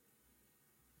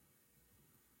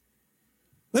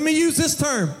 Let me use this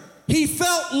term. He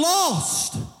felt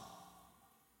lost.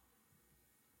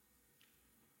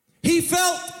 He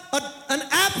felt an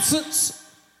absence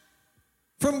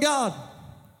from God.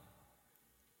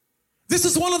 This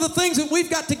is one of the things that we've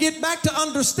got to get back to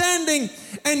understanding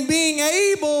and being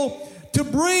able to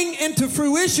bring into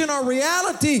fruition our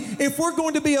reality if we're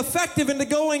going to be effective in the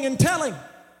going and telling.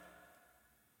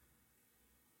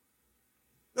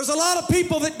 There's a lot of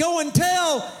people that go and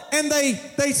tell and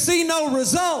they see no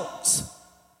results.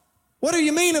 What do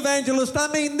you mean, evangelist?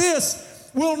 I mean this.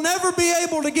 We'll never be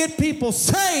able to get people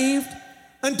saved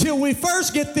until we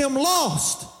first get them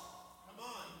lost.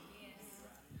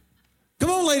 Come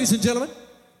on, ladies and gentlemen.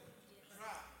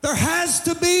 There has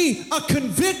to be a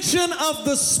conviction of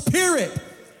the Spirit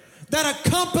that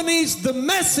accompanies the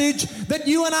message that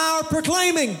you and I are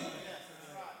proclaiming.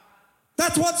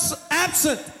 That's what's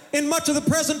absent in much of the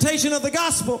presentation of the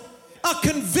gospel. A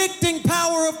convicting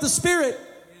power of the Spirit.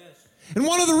 And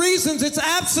one of the reasons it's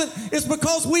absent is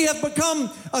because we have become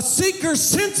a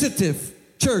seeker-sensitive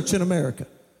church in America.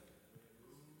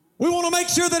 We want to make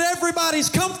sure that everybody's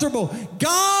comfortable.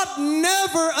 God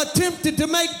never attempted to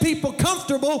make people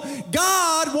comfortable.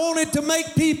 God wanted to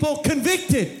make people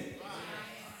convicted.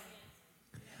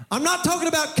 I'm not talking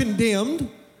about condemned.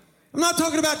 I'm not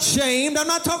talking about shamed. I'm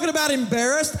not talking about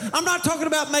embarrassed. I'm not talking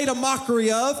about made a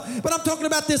mockery of. But I'm talking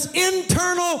about this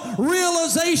internal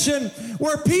realization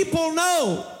where people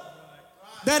know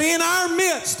that in our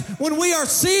midst, when we are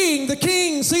seeing the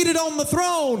King seated on the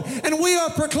throne and we are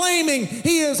proclaiming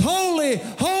He is holy,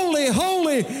 holy,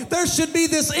 holy, there should be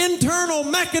this internal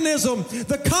mechanism,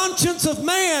 the conscience of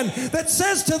man, that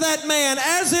says to that man,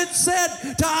 as it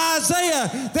said to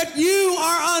Isaiah, that you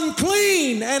are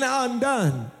unclean and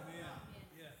undone.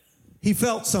 He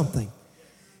felt something.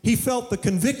 He felt the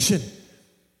conviction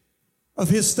of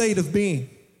his state of being.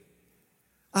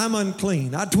 I'm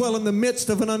unclean. I dwell in the midst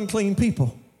of an unclean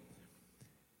people.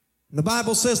 And the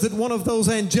Bible says that one of those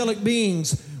angelic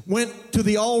beings went to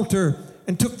the altar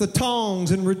and took the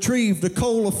tongs and retrieved the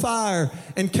coal of fire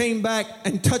and came back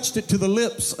and touched it to the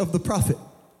lips of the prophet.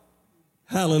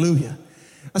 Hallelujah.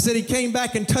 I said he came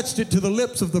back and touched it to the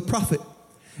lips of the prophet.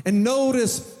 And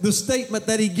notice the statement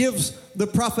that he gives the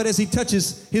prophet as he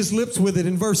touches his lips with it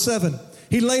in verse 7.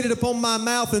 He laid it upon my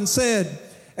mouth and said,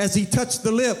 as he touched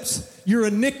the lips, your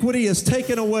iniquity is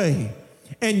taken away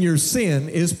and your sin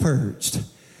is purged.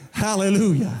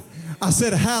 Hallelujah. I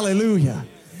said hallelujah.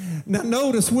 Now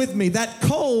notice with me that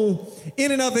coal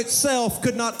in and of itself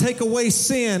could not take away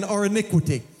sin or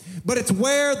iniquity. But it's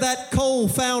where that coal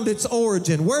found its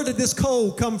origin. Where did this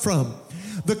coal come from?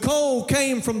 The coal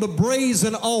came from the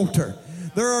brazen altar.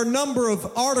 There are a number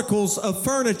of articles of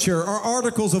furniture or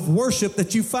articles of worship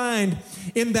that you find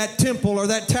in that temple or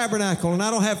that tabernacle, and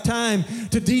I don't have time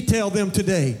to detail them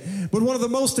today. But one of the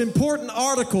most important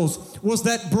articles was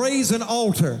that brazen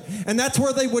altar, and that's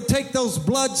where they would take those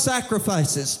blood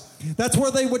sacrifices. That's where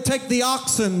they would take the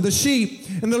oxen, the sheep,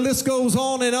 and the list goes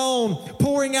on,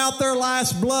 pouring out their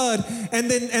last blood and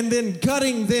then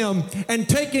gutting them and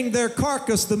taking their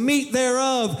carcass, the meat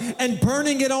thereof, and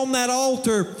burning it on that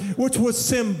altar, which was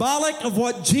symbolic of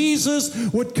what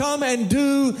Jesus would come and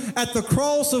do at the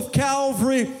cross of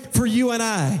Calvary for you and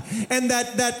I. And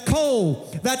that coal,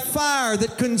 that fire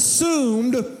that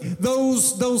consumed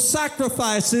those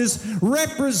sacrifices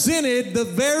represented the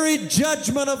very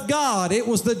judgment of God. It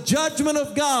was the judgment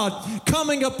of God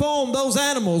coming upon those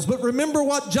animals. But remember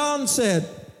what John said.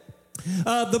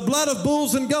 The blood of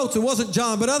bulls and goats, it wasn't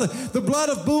John, but the blood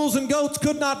of bulls and goats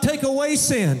could not take away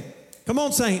sin. Come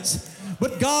on, saints.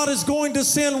 But God is going to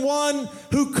send one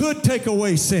who could take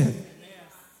away sin.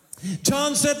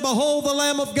 John said, behold the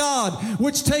Lamb of God,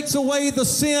 which takes away the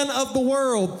sin of the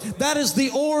world. That is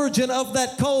the origin of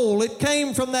that coal. It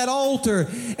came from that altar.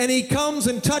 And he comes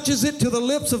and touches it to the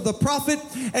lips of the prophet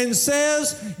and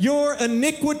says, your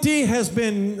iniquity has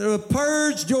been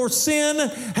purged. Your sin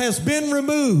has been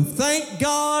removed. Thank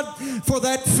God for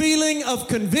that feeling of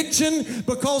conviction,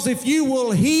 because if you will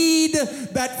heed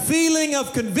that feeling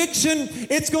of conviction,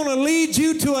 it's going to lead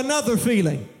you to another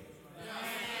feeling.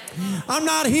 I'm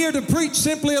not here to preach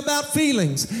simply about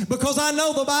feelings, because I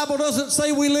know the Bible doesn't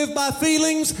say we live by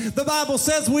feelings. The Bible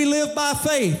says we live by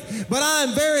faith. But I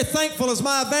am very thankful, as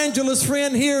my evangelist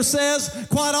friend here says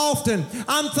quite often,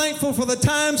 I'm thankful for the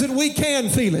times that we can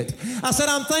feel it. I said,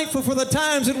 I'm thankful for the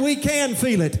times that we can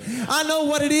feel it. I know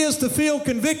what it is to feel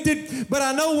convicted, but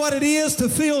I know what it is to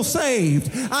feel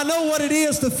saved. I know what it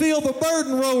is to feel the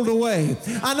burden rolled away.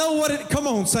 I know what it, come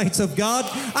on, saints of God.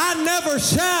 I never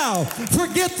shall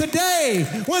forget the day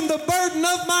when the burden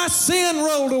of my sin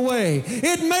rolled away.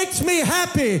 It makes me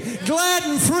happy, glad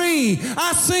and free.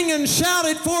 I sing and shout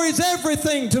it, for He's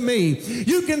everything to me.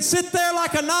 You can sit there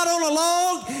like a knot on a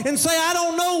log and say, I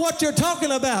don't know what you're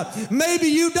talking about. Maybe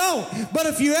you don't. But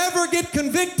if you ever get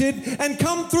convicted and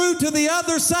come through to the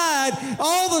other side,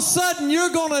 all of a sudden you're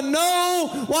going to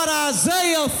know what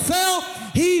Isaiah felt.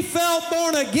 He felt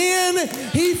born again.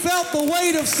 He felt the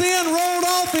weight of sin rolled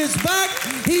off his back.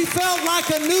 He felt like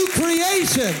a new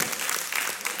creation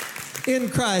in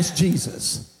Christ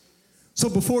Jesus. So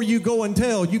before you go and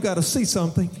tell, you got to see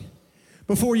something.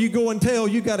 Before you go and tell,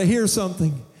 you got to hear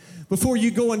something. Before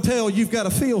you go and tell, you've got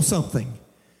to feel something.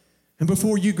 And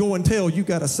before you go and tell, you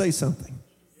got to say something.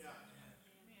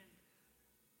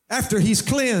 After he's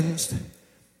cleansed,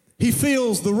 he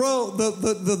feels the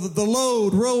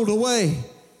load rolled away.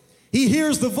 He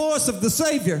hears the voice of the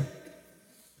Savior.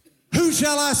 Who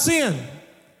shall I send?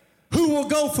 Who will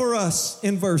go for us?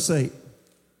 In verse 8.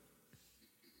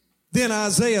 Then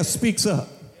Isaiah speaks up.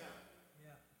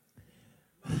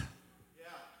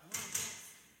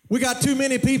 We got too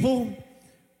many people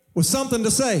with something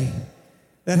to say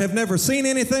that have never seen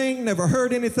anything, never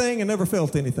heard anything, and never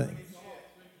felt anything.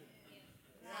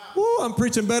 Woo, I'm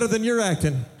preaching better than you're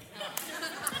acting.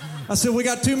 I said, we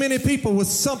got too many people with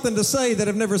something to say that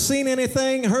have never seen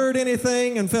anything, heard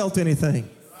anything, and felt anything.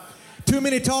 Too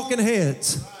many talking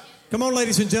heads. Come on,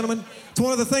 ladies and gentlemen. It's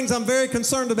one of the things I'm very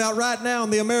concerned about right now in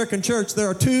the American church. There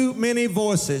are too many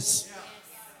voices.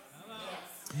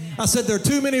 I said there are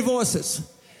too many voices.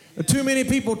 There are too many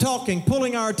people talking,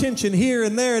 pulling our attention here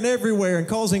and there and everywhere and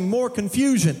causing more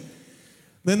confusion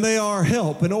than they are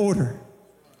help and order.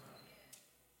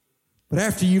 But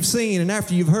after you've seen and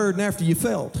after you've heard and after you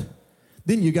felt,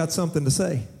 then you got something to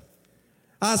say.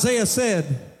 Isaiah said,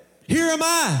 here am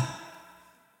I.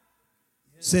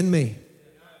 Send me.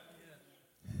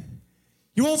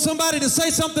 You want somebody to say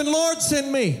something, Lord?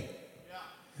 Send me.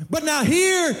 But now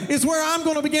here is where I'm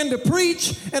going to begin to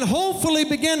preach and hopefully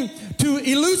begin to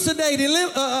elucidate,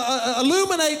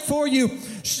 illuminate for you,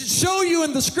 show you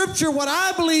in the Scripture what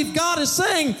I believe God is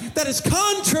saying that is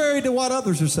contrary to what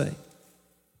others are saying.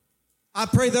 I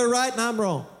pray they're right and I'm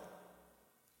wrong.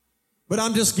 But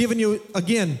I'm just giving you,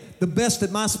 again, the best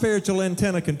that my spiritual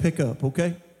antenna can pick up,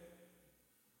 okay?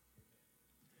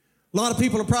 A lot of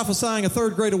people are prophesying a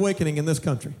third great awakening in this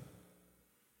country.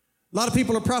 A lot of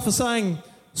people are prophesying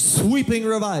sweeping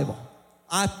revival.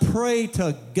 I pray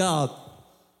to God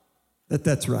that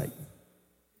that's right.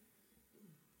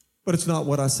 But it's not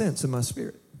what I sense in my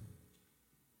spirit.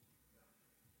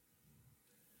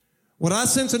 What I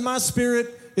sense in my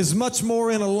spirit is much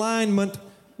more in alignment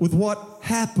with what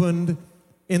happened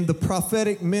in the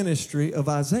prophetic ministry of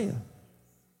Isaiah.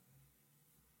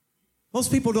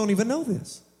 Most people don't even know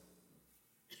this.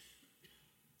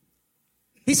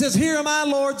 He says, here am I,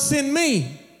 Lord, send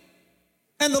me.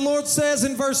 And the Lord says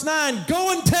in verse 9,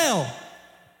 go and tell.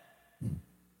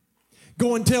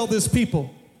 Go and tell this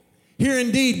people. Hear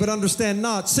indeed, but understand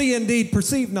not. See indeed,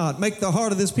 perceive not. Make the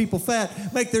heart of this people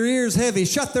fat. Make their ears heavy.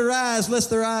 Shut their eyes,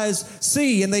 lest their eyes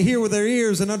see, and they hear with their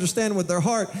ears and understand with their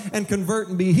heart and convert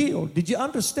and be healed. Did you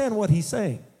understand what he's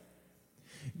saying?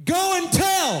 Go and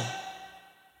tell.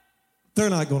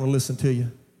 They're not going to listen to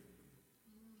you.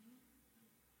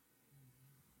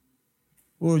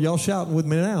 Well, y'all shouting with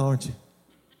me now, aren't you?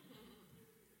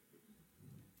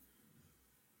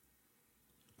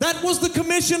 That was the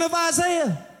commission of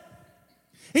Isaiah.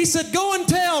 He said, go and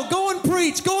tell, go and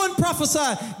preach, go and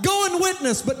prophesy, go and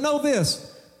witness. But know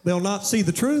this, they'll not see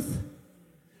the truth.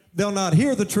 They'll not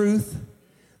hear the truth.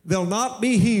 They'll not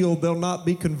be healed. They'll not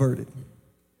be converted.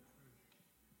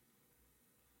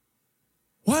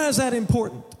 Why is that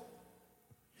important?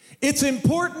 It's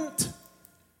important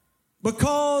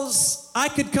because I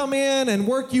could come in and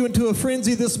work you into a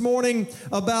frenzy this morning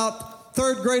about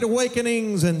third great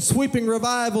awakenings and sweeping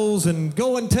revivals and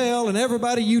go and tell, and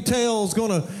everybody you tell is going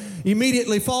to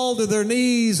immediately fall to their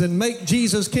knees and make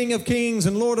Jesus King of Kings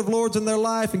and Lord of Lords in their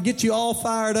life and get you all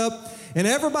fired up. and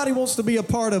everybody wants to be a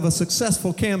part of a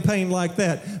successful campaign like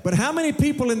that. But how many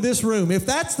people in this room, if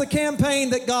that's the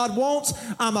campaign that God wants,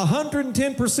 I'm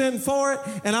 110% for it,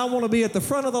 and I want to be at the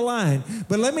front of the line.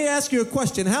 But let me ask you a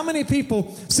question. How many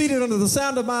people seated under the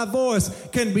sound of my voice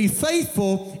can be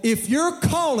faithful if your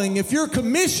calling, if your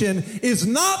commission is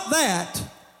not that,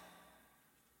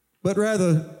 but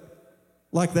rather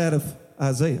like that of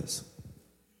Isaiah's?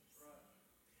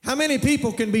 How many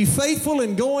people can be faithful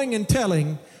in going and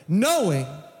telling, knowing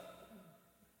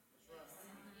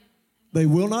they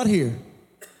will not hear,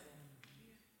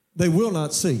 they will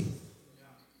not see,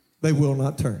 they will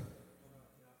not turn?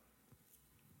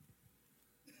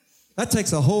 That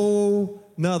takes a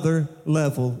whole nother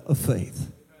level of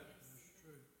faith.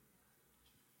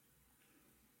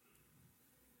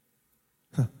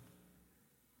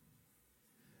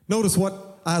 Notice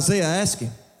what Isaiah asked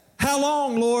him. How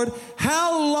long, Lord?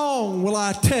 How long will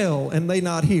I tell and they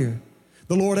not hear?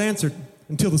 The Lord answered,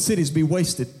 until the cities be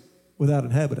wasted without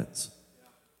inhabitants,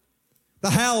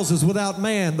 the houses without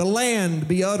man, the land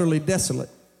be utterly desolate.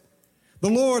 The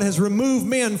Lord has removed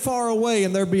men far away,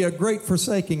 and there be a great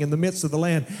forsaking in the midst of the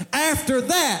land. After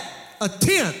that, a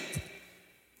tenth.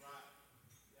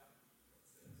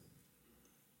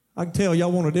 I can tell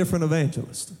y'all want a different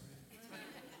evangelist.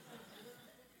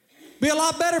 Be a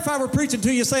lot better if I were preaching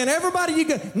to you saying, everybody you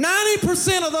go,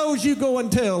 90% of those you go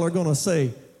and tell are going to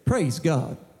say, praise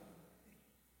God.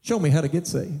 Show me how to get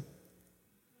saved.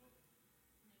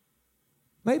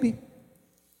 Maybe.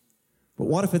 But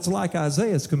what if it's like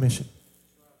Isaiah's commission,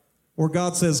 where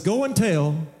God says, go and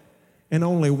tell, and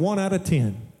only 1 out of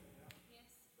 10.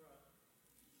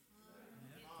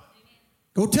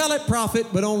 Go tell it, prophet,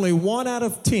 but only 1 out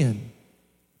of 10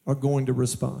 are going to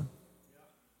respond.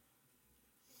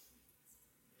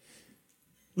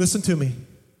 Listen to me.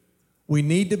 We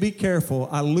need to be careful.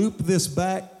 I loop this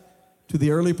back to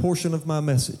the early portion of my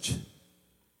message.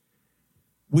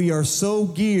 We are so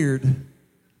geared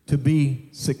to be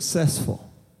successful.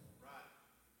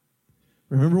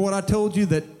 Remember what I told you,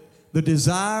 that the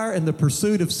desire and the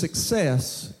pursuit of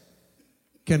success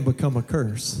can become a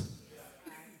curse.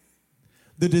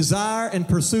 The desire and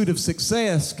pursuit of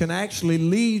success can actually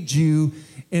lead you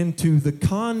into the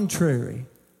contrary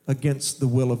against the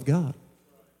will of God.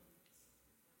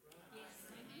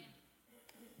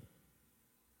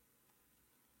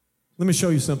 Let me show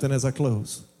you something as I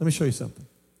close. Let me show you something.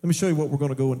 Let me show you what we're going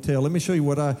to go and tell. Let me show you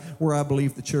where I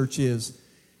believe the church is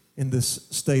in this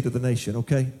state of the nation,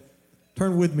 okay?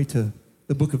 Turn with me to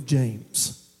the book of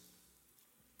James.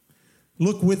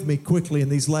 Look with me quickly in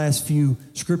these last few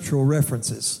scriptural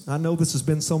references. I know this has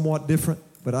been somewhat different,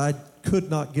 but I could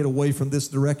not get away from this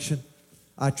direction.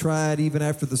 I tried even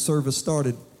after the service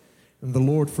started, and the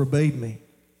Lord forbade me.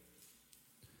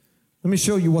 Let me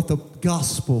show you what the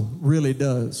gospel really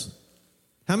does.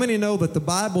 How many know that the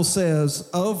Bible says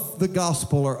of the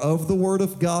gospel, or of the word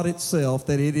of God itself,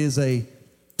 that it is a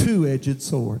two-edged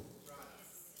sword?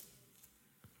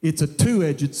 It's a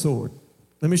two-edged sword.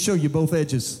 Let me show you both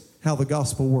edges, how the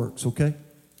gospel works, okay?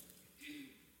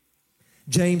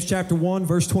 James chapter 1,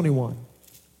 verse 21.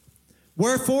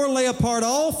 Wherefore lay apart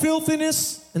all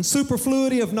filthiness and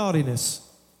superfluity of naughtiness,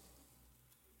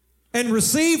 and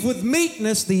receive with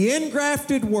meekness the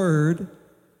engrafted word,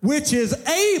 which is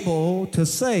able to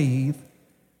save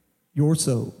your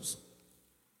souls.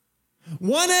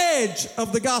 One edge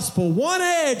of the gospel, one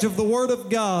edge of the word of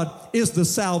God is the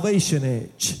salvation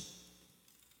edge.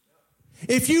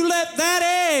 If you let that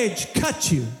edge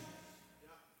cut you,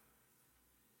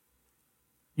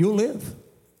 you'll live.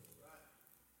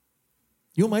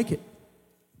 You'll make it.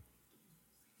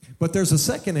 But there's a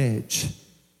second edge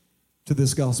to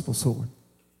this gospel sword.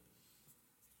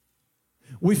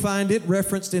 We find it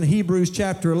referenced in Hebrews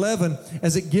chapter 11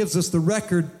 as it gives us the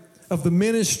record of the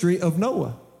ministry of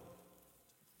Noah.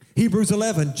 Hebrews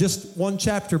 11, just one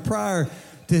chapter prior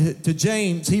to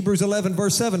James. Hebrews 11,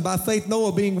 verse 7. By faith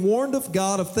Noah, being warned of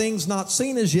God of things not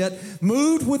seen as yet,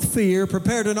 moved with fear,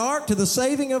 prepared an ark to the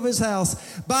saving of his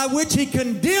house, by which he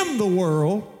condemned the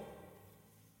world.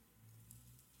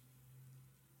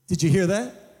 Did you hear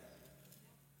that?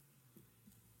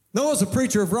 Noah's a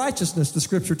preacher of righteousness, the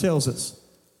scripture tells us.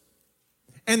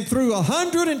 And through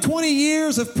 120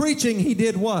 years of preaching, he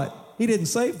did what? He didn't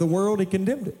save the world, he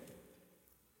condemned it.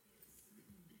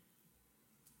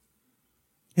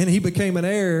 And he became an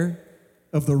heir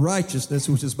of the righteousness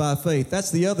which is by faith. That's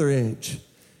the other edge.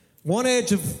 One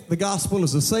edge of the gospel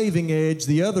is the saving edge.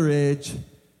 The other edge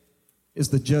is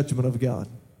the judgment of God.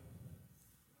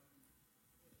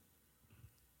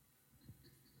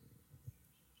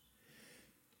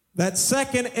 That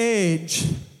second edge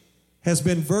has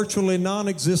been virtually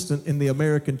non-existent in the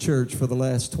American church for the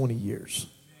last 20 years.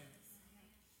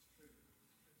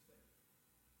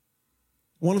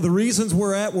 One of the reasons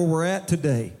we're at where we're at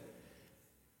today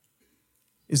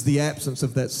is the absence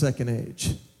of that second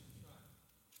age.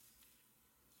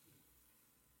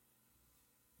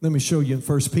 Let me show you in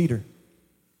 1 Peter.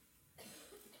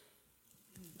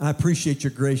 I appreciate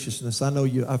your graciousness. I know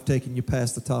I've taken you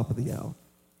past the top of the hour.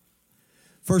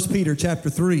 1 Peter chapter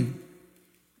 3,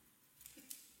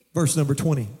 verse number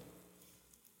 20.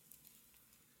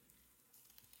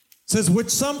 Says, which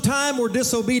sometime were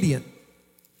disobedient,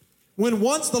 when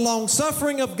once the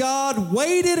long-suffering of God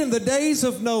waited in the days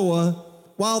of Noah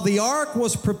while the ark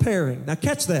was preparing. Now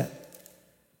catch that.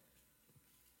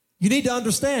 You need to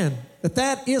understand that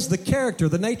that is the character,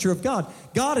 the nature of God.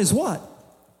 God is what?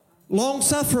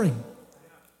 Long-suffering.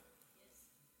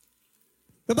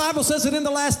 The Bible says that in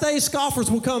the last days, scoffers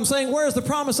will come saying, where is the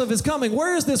promise of his coming?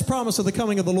 Where is this promise of the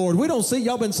coming of the Lord? We don't see,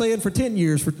 y'all been saying for 10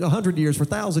 years, for 100 years, for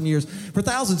 1,000 years, for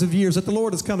thousands of years that the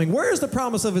Lord is coming. Where is the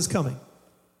promise of his coming?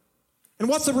 And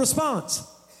what's the response?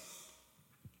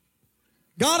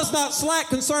 God is not slack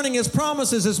concerning his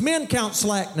promises as men count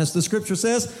slackness, the scripture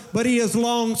says, but he is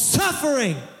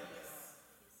long-suffering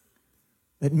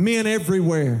that men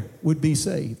everywhere would be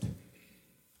saved.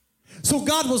 So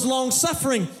God was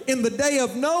long-suffering in the day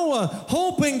of Noah,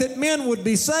 hoping that men would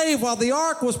be saved while the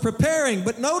ark was preparing.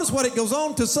 But notice what it goes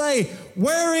on to say,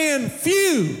 wherein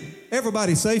few,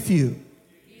 everybody say few.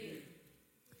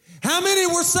 How many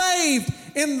were saved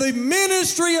in the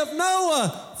ministry of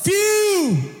Noah?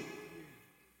 Few.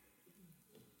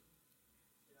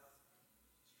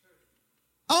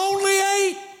 Only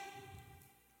 8.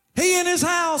 He and his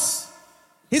house,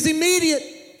 his immediate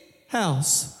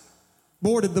house,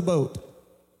 boarded the boat.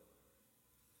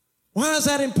 Why is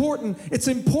that important? It's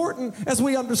important as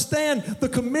we understand the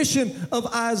commission of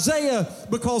Isaiah,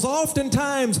 because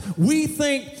oftentimes we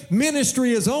think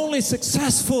ministry is only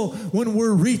successful when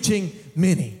we're reaching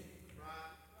many.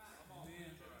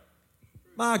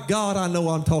 My God, I know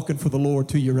I'm talking for the Lord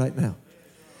to you right now.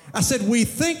 I said, we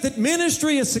think that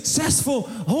ministry is successful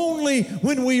only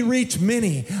when we reach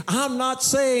many. I'm not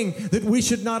saying that we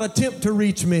should not attempt to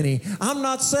reach many. I'm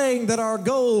not saying that our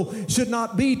goal should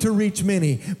not be to reach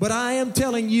many. But I am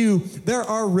telling you, there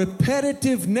are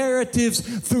repetitive narratives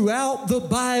throughout the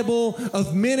Bible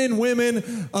of men and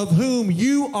women of whom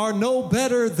you are no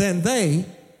better than they,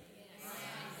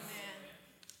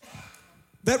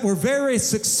 that were very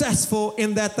successful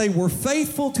in that they were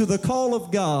faithful to the call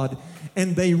of God.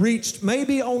 And they reached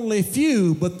maybe only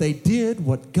few, but they did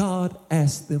what God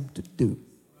asked them to do.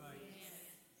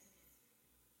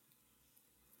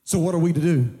 So what are we to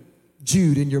do?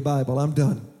 Jude in your Bible. I'm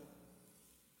done.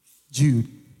 Jude.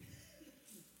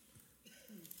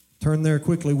 Turn there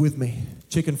quickly with me.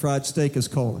 Chicken fried steak is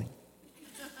calling.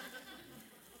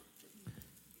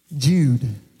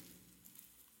 Jude.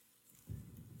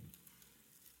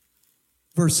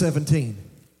 Verse 17.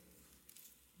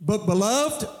 But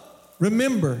beloved,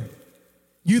 remember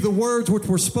you the words which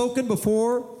were spoken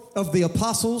before of the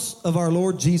apostles of our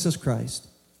Lord Jesus Christ,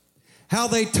 how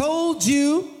they told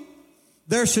you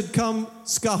there should come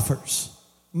scoffers,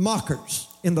 mockers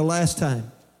in the last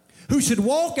time, who should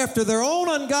walk after their own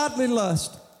ungodly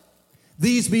lust.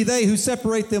 These be they who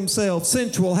separate themselves,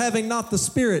 sensual, having not the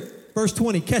Spirit. Verse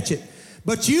 20, catch it.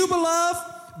 But you,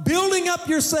 beloved, building up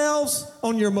yourselves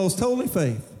on your most holy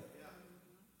faith.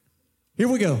 Here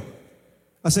we go.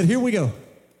 I said, here we go.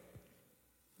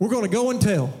 We're going to go and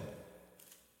tell.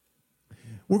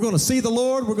 We're going to see the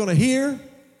Lord. We're going to hear.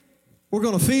 We're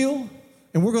going to feel.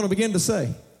 And we're going to begin to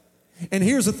say. And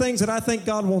here's the things that I think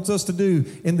God wants us to do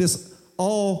in this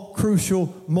all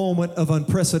crucial moment of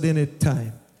unprecedented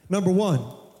time. Number one,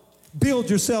 build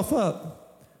yourself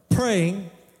up praying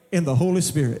in the Holy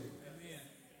Spirit.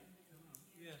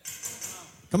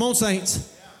 Come on, saints.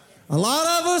 A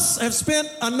lot of us have spent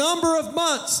a number of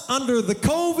months under the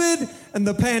COVID and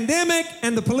the pandemic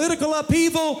and the political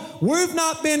upheaval. We've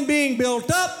not been being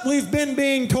built up. We've been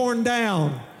being torn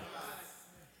down.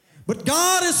 But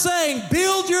God is saying,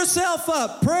 build yourself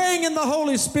up, praying in the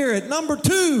Holy Spirit. Number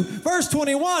 2, verse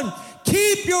 21,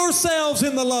 keep yourselves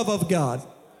in the love of God.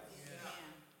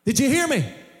 Did you hear me?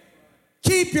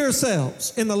 Keep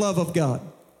yourselves in the love of God.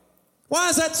 Why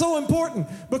is that so important?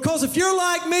 Because if you're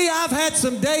like me, I've had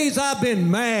some days I've been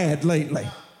mad lately.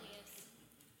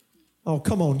 Oh,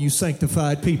 come on, you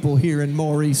sanctified people here in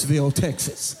Mauriceville,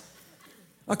 Texas.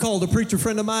 I called a preacher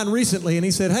friend of mine recently, and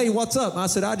he said, hey, what's up? I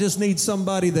said, I just need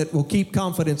somebody that will keep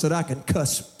confidence that I can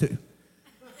cuss to.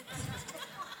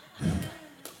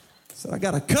 So I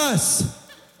got to cuss.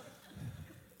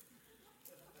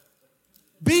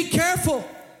 Be careful.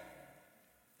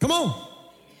 Come on.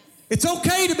 It's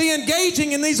okay to be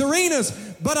engaging in these arenas,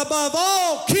 but above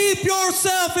all, keep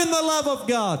yourself in the love of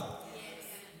God.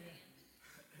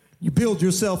 You build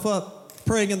yourself up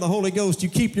praying in the Holy Ghost. You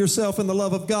keep yourself in the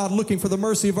love of God, looking for the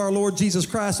mercy of our Lord Jesus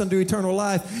Christ unto eternal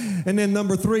life. And then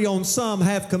number 3, on some,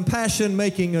 have compassion,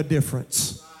 making a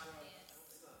difference.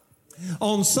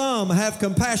 On some, have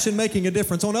compassion, making a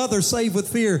difference. On others, save with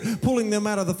fear, pulling them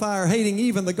out of the fire, hating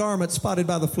even the garment spotted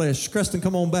by the flesh. Creston,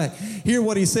 come on back. Hear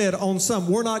what he said. On some,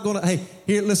 we're not going to, hey,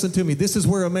 here, listen to me. This is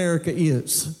where America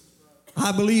is.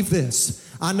 I believe this.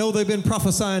 I know they've been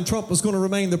prophesying Trump was going to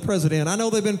remain the president. I know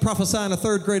they've been prophesying a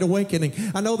third great awakening.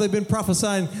 I know they've been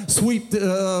prophesying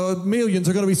millions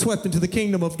are going to be swept into the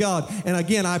kingdom of God. And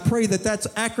again, I pray that that's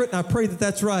accurate and I pray that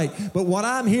that's right. But what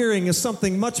I'm hearing is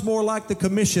something much more like the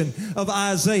commission of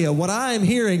Isaiah. What I am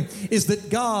hearing is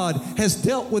that God has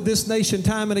dealt with this nation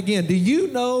time and again. Do you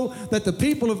know that the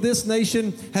people of this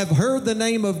nation have heard the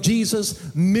name of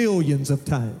Jesus millions of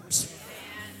times?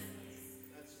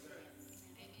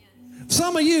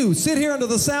 Some of you sit here under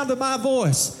the sound of my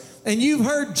voice and you've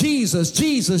heard Jesus,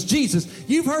 Jesus, Jesus.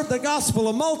 You've heard the gospel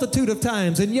a multitude of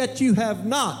times and yet you have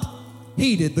not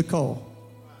heeded the call.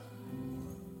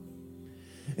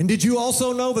 And did you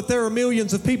also know that there are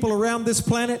millions of people around this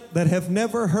planet that have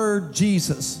never heard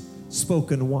Jesus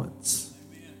spoken once?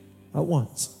 Not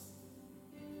once.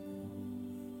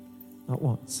 Not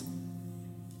once.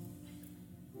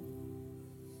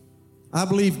 I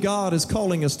believe God is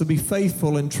calling us to be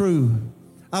faithful and true.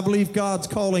 I believe God's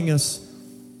calling us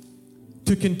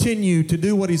to continue to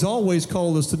do what He's always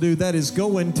called us to do. That is,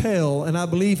 go and tell. And I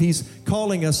believe He's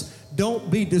calling us, don't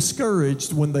be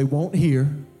discouraged when they won't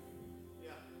hear.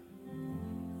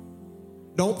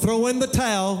 Don't throw in the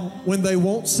towel when they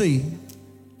won't see.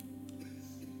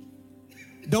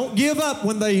 Don't give up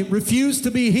when they refuse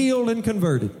to be healed and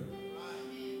converted.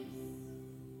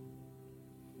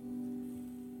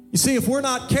 You see, if we're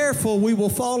not careful, we will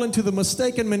fall into the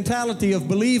mistaken mentality of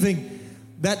believing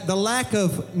that the lack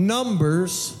of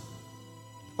numbers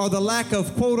or the lack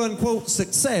of quote-unquote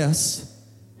success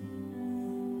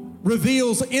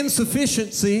reveals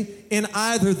insufficiency in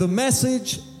either the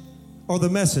message or the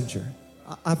messenger.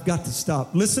 I've got to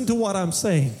stop. Listen to what I'm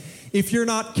saying. If you're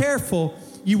not careful,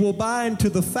 you will buy into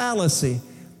the fallacy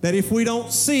that if we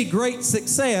don't see great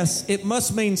success, it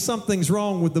must mean something's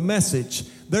wrong with the message.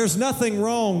 There's nothing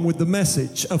wrong with the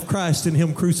message of Christ and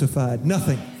Him crucified.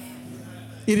 Nothing.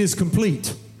 It is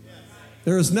complete.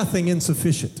 There is nothing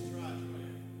insufficient.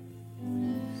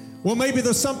 Well, maybe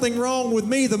there's something wrong with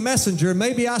me, the messenger.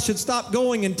 Maybe I should stop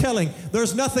going and telling.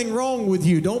 There's nothing wrong with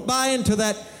you. Don't buy into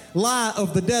that lie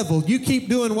of the devil. You keep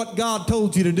doing what God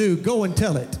told you to do. Go and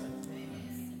tell it.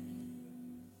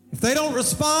 If they don't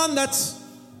respond, that's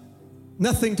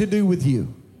nothing to do with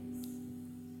you.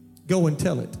 Go and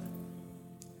tell it.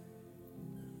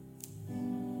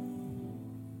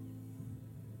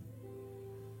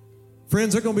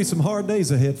 Friends, there are going to be some hard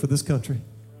days ahead for this country.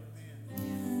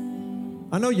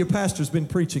 I know your pastor's been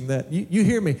preaching that. You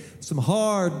hear me? Some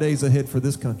hard days ahead for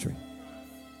this country.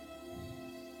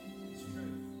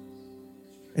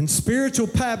 And spiritual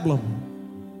pablum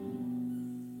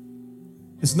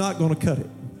is not going to cut it.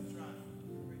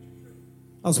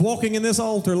 I was walking in this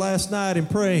altar last night and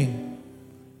praying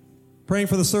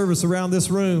for the service around this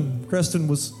room. Creston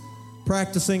was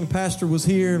practicing, pastor was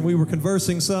here, and we were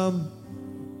conversing some.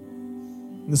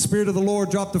 And the Spirit of the Lord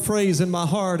dropped a phrase in my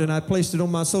heart, and I placed it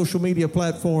on my social media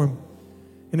platform.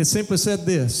 And it simply said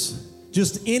this: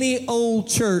 just any old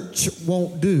church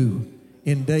won't do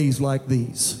in days like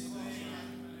these.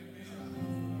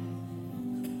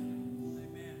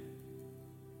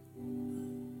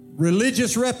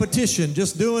 Religious repetition,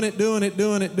 just doing it,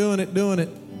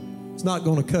 it's not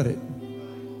going to cut it.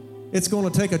 It's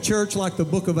going to take a church like the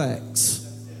book of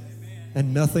Acts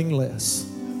and nothing less.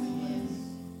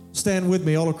 Stand with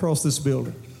me all across this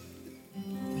building.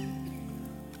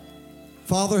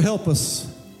 Father, help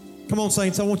us. Come on,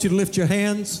 saints, I want you to lift your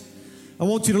hands. I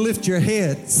want you to lift your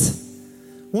heads.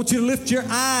 I want you to lift your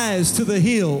eyes to the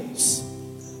hills.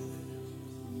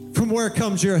 From where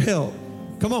comes your help?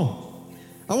 Come on.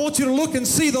 I want you to look and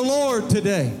see the Lord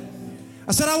today.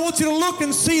 I said, I want you to look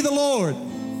and see the Lord.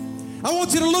 I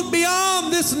want you to look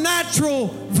beyond this natural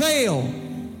veil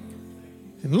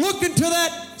and look into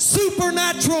that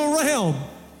supernatural realm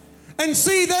and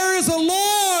see there is a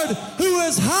Lord who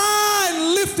is high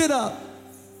and lifted up.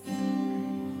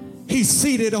 He's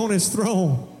seated on His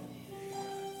throne,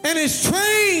 and His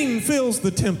train fills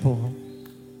the temple.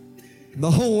 And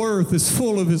the whole earth is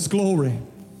full of His glory.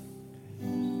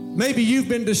 Maybe you've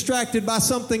been distracted by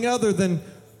something other than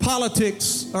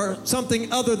politics or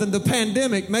something other than the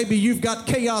pandemic. Maybe you've got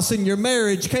chaos in your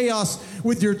marriage, chaos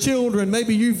with your children.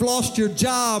 Maybe you've lost your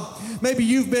job. Maybe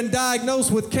you've been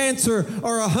diagnosed with cancer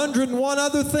or 101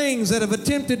 other things that have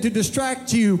attempted to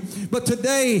distract you. But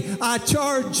today I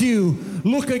charge you,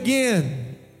 look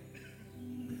again.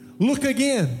 Look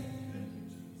again.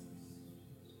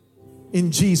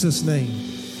 In Jesus'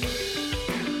 name.